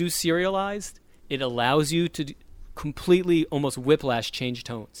 when you do serialized, it allows you to completely, almost whiplash, change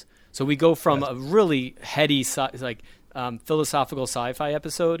tones. So we go from a really heady, philosophical sci-fi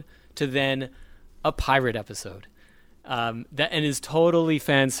episode to then a pirate episode. That is totally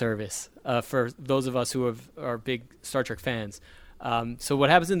fan service for those of us who are big Star Trek fans. So what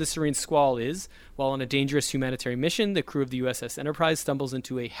happens in the Serene Squall is, while on a dangerous humanitarian mission, the crew of the USS Enterprise stumbles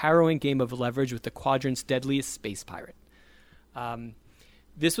into a harrowing game of leverage with the quadrant's deadliest space pirate.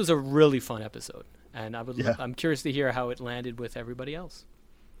 This was a really fun episode, and I'm curious to hear how it landed with everybody else.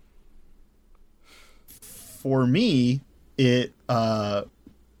 For me, it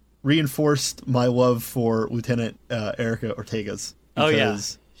reinforced my love for Lieutenant Erica Ortega's. Oh, yeah.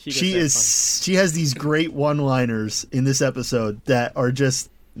 Because She she has these great one-liners in this episode that are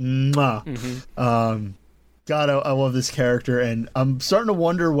just mwah. Mm-hmm. God, I love this character, and I'm starting to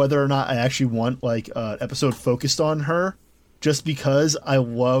wonder whether or not I actually want like an episode focused on her, just because I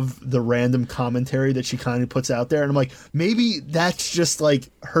love the random commentary that she kind of puts out there, and I'm like, maybe that's just like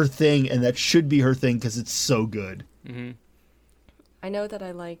her thing, and that should be her thing because it's so good. Mm-hmm. I know that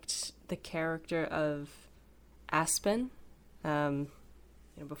I liked the character of Aspen,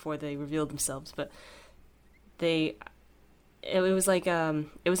 before they revealed themselves, but it was like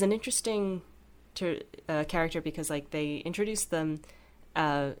it was an interesting character because like they introduced them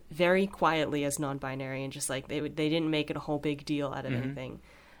very quietly as non-binary and just like they didn't make it a whole big deal out of anything,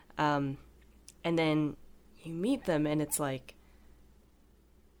 and then you meet them and it's like,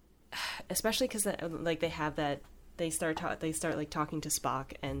 especially because like they have that. They start like talking to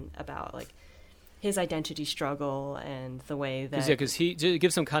Spock and about like his identity struggle and the way that Because he, to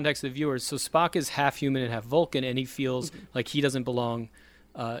give some context to the viewers, so Spock is half human and half Vulcan, and he feels like he doesn't belong.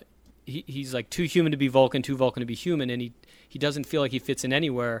 He's like too human to be Vulcan, too Vulcan to be human, and he doesn't feel like he fits in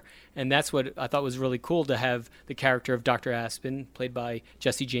anywhere. And that's what I thought was really cool, to have the character of Dr. Aspen, played by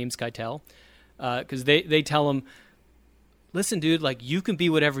Jesse James Keitel, because they tell him, listen, dude, like you can be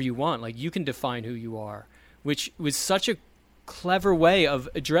whatever you want, like you can define who you are. Which was such a clever way of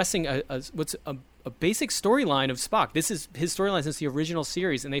addressing what's a basic storyline of Spock. This is his storyline since the original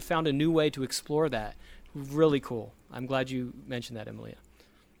series, and they found a new way to explore that. Really cool. I'm glad you mentioned that, Emilia.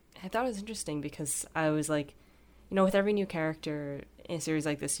 I thought it was interesting because I was like, with every new character in a series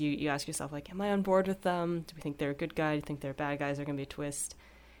like this, you ask yourself, like, am I on board with them? Do we think they're a good guy? Do we think they're bad guys? Are going to be a twist?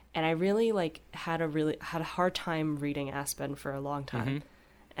 And I really had a hard time reading Aspen for a long time.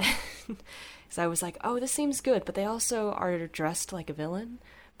 So I was like, oh, this seems good, but they also are dressed like a villain,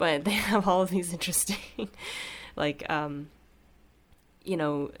 but they have all of these interesting, like,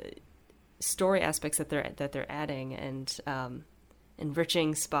 story aspects that they're adding and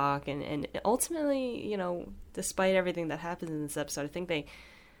enriching Spock, and ultimately, despite everything that happens in this episode, I think they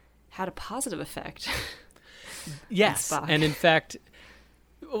had a positive effect. Yes, on Spock. and in fact,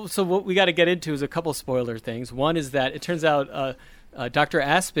 so what we got to get into is a couple spoiler things. One is that it turns out Dr.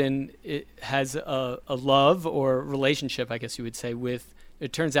 Aspen has a love or relationship, I guess you would say, with,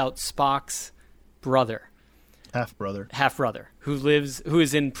 it turns out, Spock's brother. Half brother, who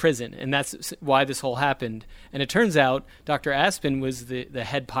is in prison, and that's why this whole happened. And it turns out Dr. Aspen was the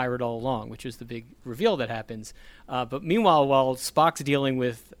head pirate all along, which is the big reveal that happens. But meanwhile, while Spock's dealing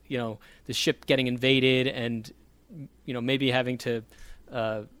with the ship getting invaded and maybe having to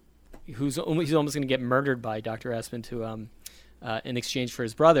he's almost going to get murdered by Dr. Espen to in exchange for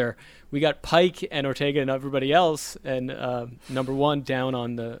his brother. We got Pike and Ortega and everybody else, and number one down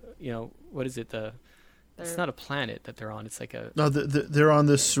on the what is it it's not a planet that they're on. It's like a... No, they're on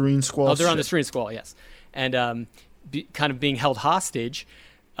the Serene Squall. Oh, they're on the Serene Squall, yes. And kind of being held hostage.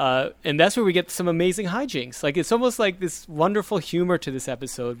 And that's where we get some amazing hijinks. Like, it's almost like this wonderful humor to this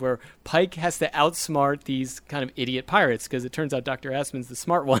episode where Pike has to outsmart these kind of idiot pirates, because it turns out Dr. Aspen's the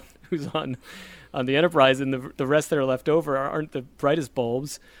smart one who's on the Enterprise, and the rest that are left over aren't the brightest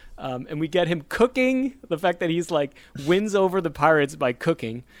bulbs. And we get him cooking. The fact that he's like wins over the pirates by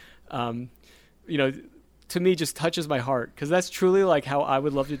cooking, to me just touches my heart, because that's truly like how I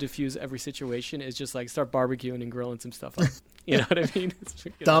would love to diffuse every situation, is just like start barbecuing and grilling some stuff up. You know what I mean?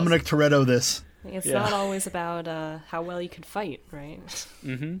 Dominic Toretto this. It's not always about how well you can fight, right?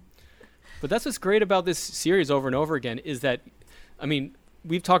 Mm-hmm. But that's what's great about this series over and over again, is that, I mean,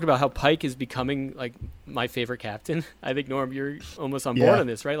 we've talked about how Pike is becoming like my favorite captain. I think, Norm, you're almost on board on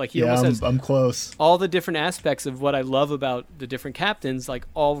this, right? Like, he almost has I'm close. All the different aspects of what I love about the different captains, like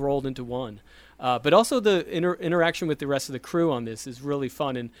all rolled into one. But also the interaction with the rest of the crew on this is really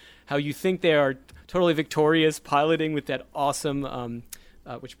fun, and how you think they are totally victorious piloting with that awesome,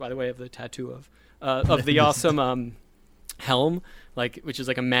 which by the way I have the tattoo of the awesome helm, which is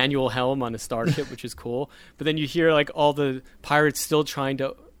like a manual helm on a starship, which is cool. But then you hear like all the pirates still trying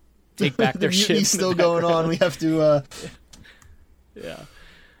to take back their ship. Mutiny still going on. We have to. It's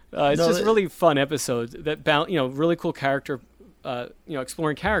just really fun episodes that really cool character.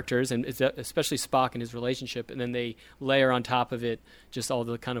 Exploring characters, and especially Spock and his relationship, and then they layer on top of it just all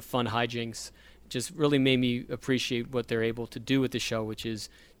the kind of fun hijinks. Just really made me appreciate what they're able to do with the show, which is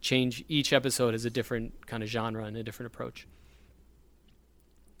change each episode as a different kind of genre and a different approach.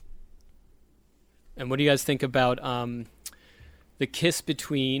 And what do you guys think about the kiss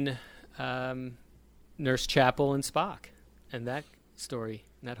between Nurse Chapel and Spock, and that story,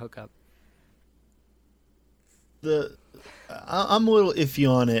 and that hookup? I'm a little iffy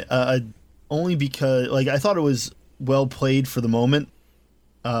on it, only because I thought it was well played for the moment,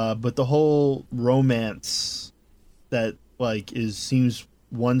 but the whole romance that seems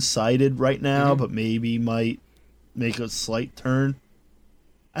one-sided right now, but maybe might make a slight turn.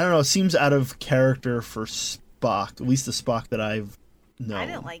 I don't know. It seems out of character for Spock, at least the Spock that I've known. I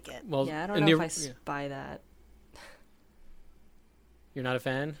didn't like it. Well, I don't know if I buy that. You're not a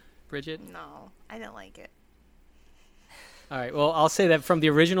fan, Bridget? No, I didn't like it. All right, well, I'll say that from the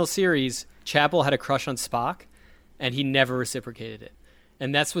original series, Chapel had a crush on Spock, and he never reciprocated it.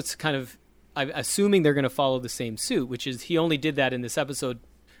 And that's what's kind of, I'm assuming they're going to follow the same suit, which is he only did that in this episode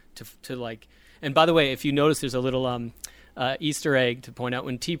to and by the way, if you notice, there's a little Easter egg to point out.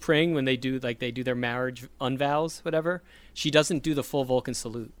 When T'Pring, when they do their marriage unvows, whatever, she doesn't do the full Vulcan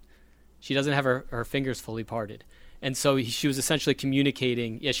salute. She doesn't have her fingers fully parted. And so she was essentially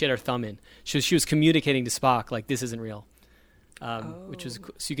communicating, she had her thumb in. She was communicating to Spock, like, this isn't real. Which was,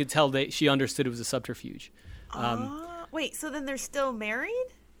 so you could tell she understood it was a subterfuge. Wait, so then they're still married?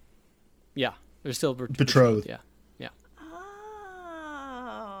 Yeah, they're still betrothed. Yeah.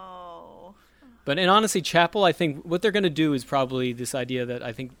 Oh. But and honestly, Chapel, I think what they're going to do is probably this idea that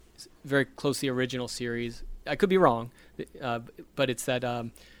I think is very close to the original series. I could be wrong, but it's that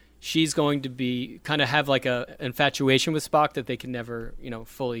she's going to be kind of have like a infatuation with Spock that they can never,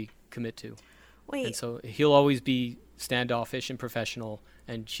 fully commit to. Wait. And so he'll always be standoffish and professional,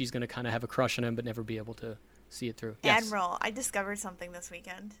 and she's going to kind of have a crush on him but never be able to see it through. Yes. Admiral, I discovered something this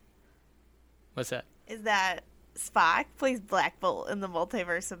weekend. What's that? Is that Spock plays Black Bolt in the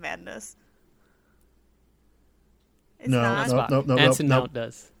Multiverse of Madness. It's not? No. Anson Mount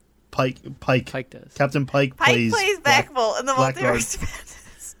does. Pike does. Captain Pike plays Black Bolt in the Multiverse of Madness.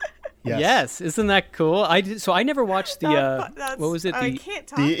 Yes, isn't that cool? I never watched the what was it? I can't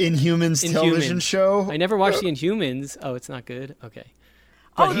talk. The Inhumans television show. I never watched the Inhumans. Oh, it's not good. Okay.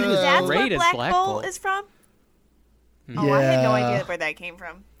 But he was that's great where as Black Bolt is from? Yeah. Oh, I had no idea where that came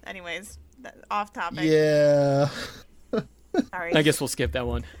from. Anyways, off topic. Yeah. Sorry. I guess we'll skip that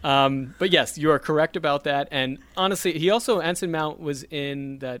one. But yes, you are correct about that. And honestly, Anson Mount was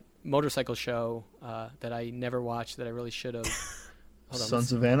in that motorcycle show that I never watched that I really should have.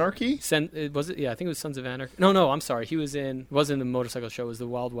 Sons of Anarchy? Was it? Yeah, I think it was Sons of Anarchy. No, I'm sorry. He wasn't in the motorcycle show. It was the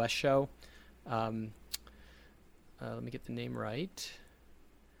Wild West show. Let me get the name right.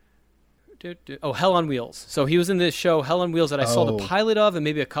 Hell on Wheels. So he was in this show, Hell on Wheels, that I saw the pilot of and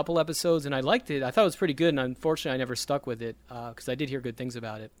maybe a couple episodes, and I liked it. I thought it was pretty good, and unfortunately I never stuck with it because I did hear good things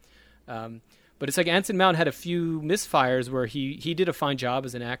about it. But it's like Anson Mount had a few misfires where he did a fine job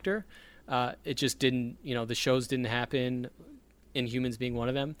as an actor. It just didn't, the shows didn't happen. Inhumans being one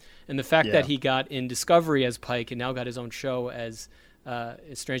of them. And the fact that he got in Discovery as Pike and now got his own show as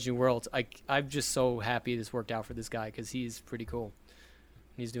Strange New Worlds, I'm just so happy this worked out for this guy because he's pretty cool.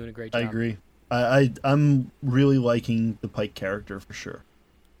 He's doing a great job. I agree. I'm really liking the Pike character for sure.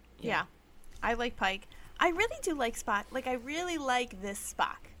 Yeah, I like Pike. I really do like Spock. Like, I really like this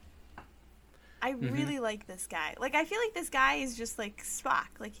Spock. I really like this guy. Like, I feel like this guy is just like Spock.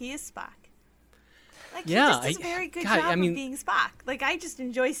 Like, he is Spock. Like, he just does a very good job of being Spock. Like, I just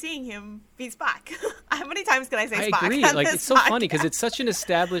enjoy seeing him be Spock. How many times can I say Spock? I agree. Like, it's so funny because it's such an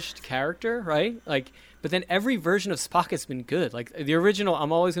established character, right? Like, but then every version of Spock has been good. Like, the original,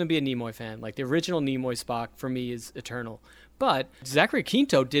 I'm always going to be a Nimoy fan. Like, the original Nimoy Spock, for me, is eternal. But Zachary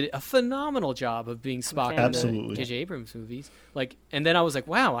Quinto did a phenomenal job of being Spock in the J.J. Abrams movies. Like, and then I was like,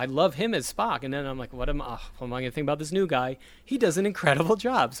 wow, I love him as Spock. And then I'm like, what am I going to think about this new guy? He does an incredible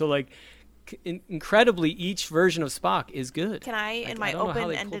job. So, like, incredibly, each version of Spock is good. Can I, in my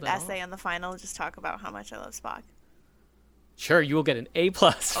open-ended essay on the final, just talk about how much I love Spock? Sure, you will get an A+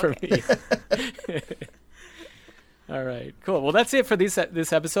 from me. All right, cool. Well, that's it for this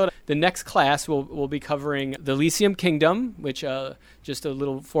episode. The next class will be covering the Elysium Kingdom, which, just a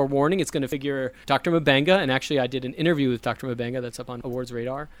little forewarning, it's going to figure Dr. M'Benga. And actually, I did an interview with Dr. M'Benga that's up on Awards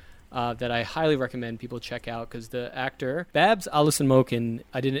Radar that I highly recommend people check out because the actor, Babs Allison-Moken,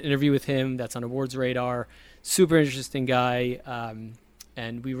 I did an interview with him that's on Awards Radar. Super interesting guy.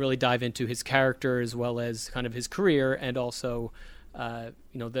 And we really dive into his character as well as kind of his career and also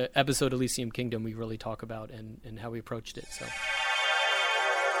the episode Elysium Kingdom we really talk about and how we approached it. So,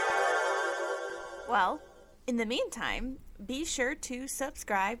 well, in the meantime, be sure to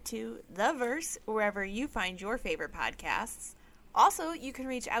subscribe to The Verse wherever you find your favorite podcasts. Also, you can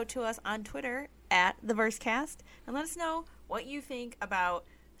reach out to us on Twitter at The Versecast and let us know what you think about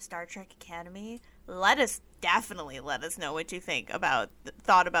Star Trek Academy. Definitely let us know what you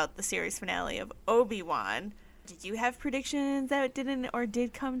thought about the series finale of Obi-Wan. Did you have predictions that didn't or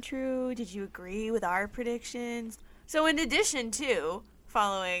did come true? Did you agree with our predictions? So in addition to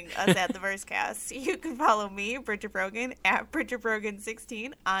following us at the Versecast, you can follow me, Bridget Brogan, at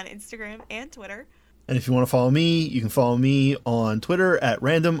BridgetBrogan16 on Instagram and Twitter. And if you want to follow me, you can follow me on Twitter at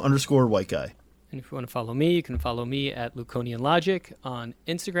random_white guy. And if you want to follow me, you can follow me at Luconian Logic on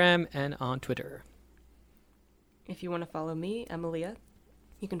Instagram and on Twitter. If you want to follow me, Emilia,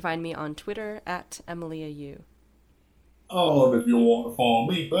 you can find me on Twitter at EmiliaU. Oh, and if you want to follow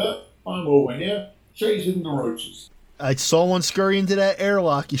me, Bert, I'm over here chasing the roaches. I saw one scurry into that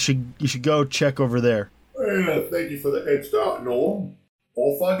airlock. You should go check over there. Thank you for the head start, Norm.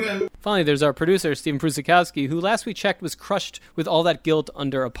 Off I go. Finally, there's our producer, Stephen Prusakowski, who last we checked was crushed with all that guilt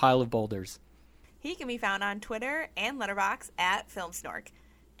under a pile of boulders. He can be found on Twitter and Letterboxd at FilmSnork.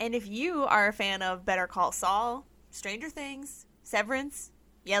 And if you are a fan of Better Call Saul, Stranger Things, Severance,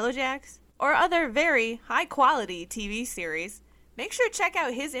 Yellowjacks, or other very high-quality TV series, make sure to check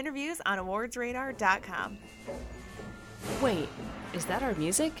out his interviews on awardsradar.com. Wait, is that our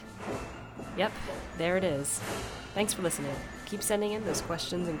music? Yep, there it is. Thanks for listening. Keep sending in those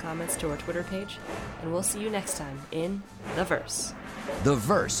questions and comments to our Twitter page, and we'll see you next time in The Verse. The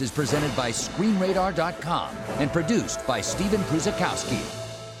Verse is presented by ScreenRadar.com and produced by Stephen Prusakowski.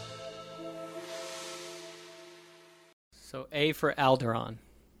 So A for Alderaan.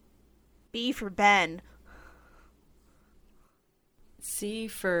 B for Ben. C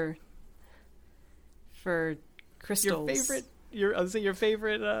for crystals. Your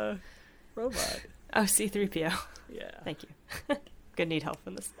favorite robot. Oh, C-3PO. Yeah. Thank you. Gonna need help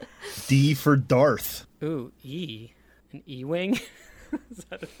in this. D for Darth. Ooh, E. An E-wing? Is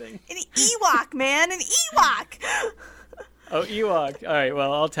that a thing? An Ewok, man! An Ewok! Oh, Ewok. All right,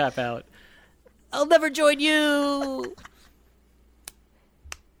 well, I'll tap out. I'll never join you!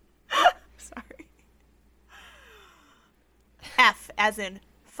 Sorry. F as in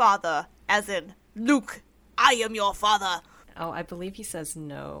father, as in Luke, I am your father. Oh, I believe he says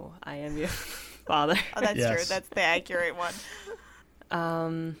no, I am your father. Oh, that's true. That's the accurate one.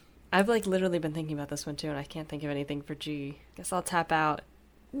 I've literally been thinking about this one too, and I can't think of anything for G. Guess I'll tap out.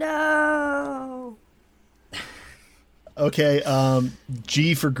 No. Okay,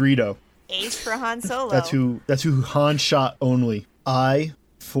 G for Greedo. H for Han Solo. That's who Han shot only. I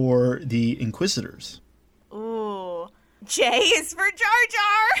for the Inquisitors. Ooh. J is for Jar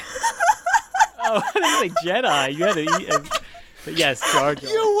Jar. Oh, I didn't say Jedi. You had to eat. But yes, Jar Jar.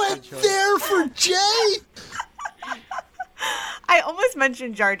 You went there for J? I almost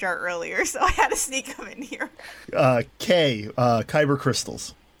mentioned Jar Jar earlier, so I had to sneak him in here. K, Kyber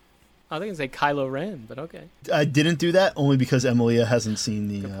Crystals. I think it's like Kylo Ren, but okay. I didn't do that only because Emilia hasn't seen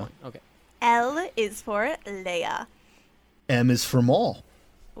the... Okay. L is for Leia. M is for Maul.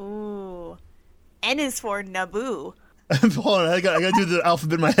 Ooh. N is for Naboo. Hold on, I gotta do the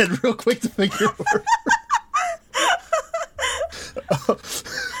alphabet in my head real quick to figure it.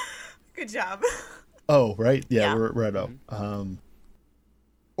 Good job. Oh, right? Yeah, Yeah. we're at O.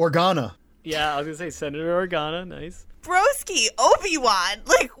 Organa. Yeah, I was gonna say Senator Organa. Nice. Broski, Obi-Wan.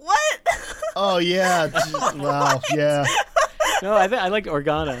 Like, what? Oh, yeah. Wow, yeah. No, I like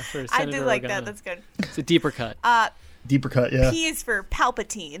Organa for Senator I do like Organa. that. That's good. It's a deeper cut. Deeper cut, yeah. P is for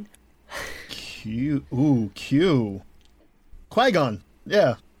Palpatine. Q. Ooh, Q. Qui-Gon.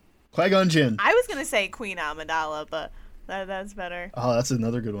 Yeah. Qui-Gon Jinn. I was going to say Queen Amidala, but that's better. Oh, that's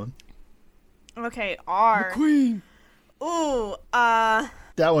another good one. Okay, R. Queen. Ooh,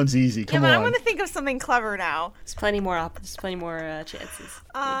 That one's easy. Come but I on. want to think of something clever now. There's plenty more chances.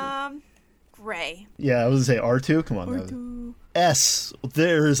 Gray. Yeah, I was going to say R2. Come on. S.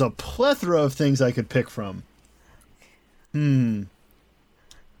 There is a plethora of things I could pick from. But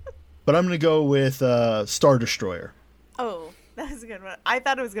I'm going to go with Star Destroyer. Oh, that was a good one. I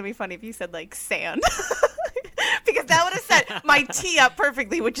thought it was going to be funny if you said, like, sand. Because that would have set my T up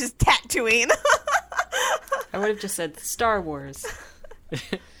perfectly, which is Tatooine. I would have just said Star Wars.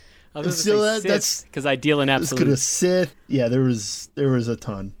 I was Still, gonna say that's- Sith, because I deal in This could have absolute. Sith. Yeah, there was a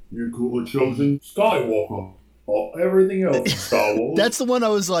ton. You could have chosen Skywalker. Or everything else in Star Wars. That's the one I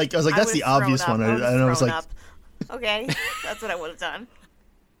was like, that's the obvious one. And I was like, Okay, that's what I would have done.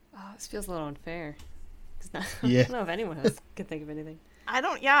 Oh, this feels a little unfair. 'Cause Yeah. I don't know if anyone else could think of anything.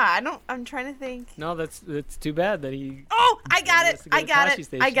 I'm trying to think. No, that's too bad that he. Oh, I got it. has to go I to got Tashi it.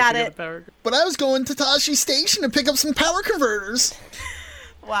 Station I to got pick up it. the power- but I was going to Tashi Station to pick up some power converters.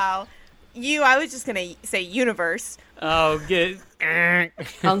 Wow. I was just going to say universe. Oh, get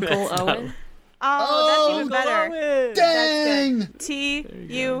Uncle Owen. Oh, that's even better. Owen. Dang!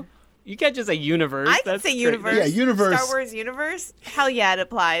 T-U. You can't just say universe. I can That's say great. universe. Yeah, universe. Star Wars universe? Hell yeah, it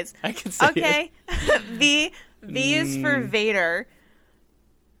applies. I can say Okay. V is for Vader.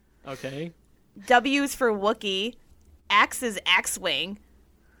 it. Okay. W is for Wookiee. X is X-Wing.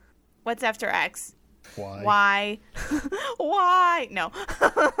 What's after X? Why? Y. Y. No.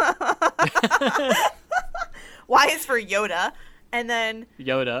 Y is for Yoda. And then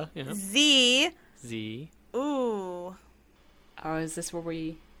Yoda. Yeah. Z. Z. Ooh. Oh, is this where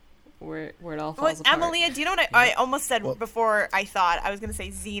it all falls What, apart? Emilia, do you know what I almost said before I thought? I was going to say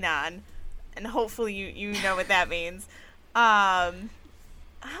Xenon. And hopefully you know what that means. Oh,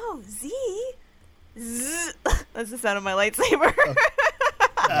 Z? Z. That's the sound of my lightsaber.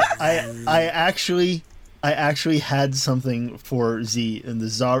 I actually had something for Z in the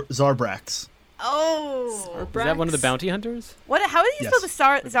Zarbrax. Oh. Is that one of the bounty hunters? What? How do you Yes.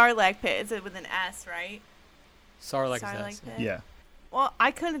 spell the Sarlacc pit? Is it with an S, right? Sarlacc Sarlacc is pit. Yeah. Well,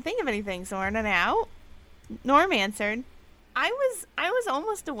 I couldn't think of anything, so we're not out. Norm answered. I was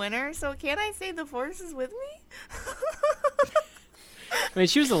almost a winner, so can I say the Force is with me? I mean,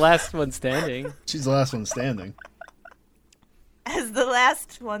 she was the last one standing. She's the last one standing. As the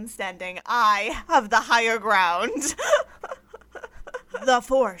last one standing, I have the higher ground. The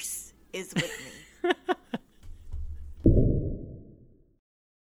Force is with me.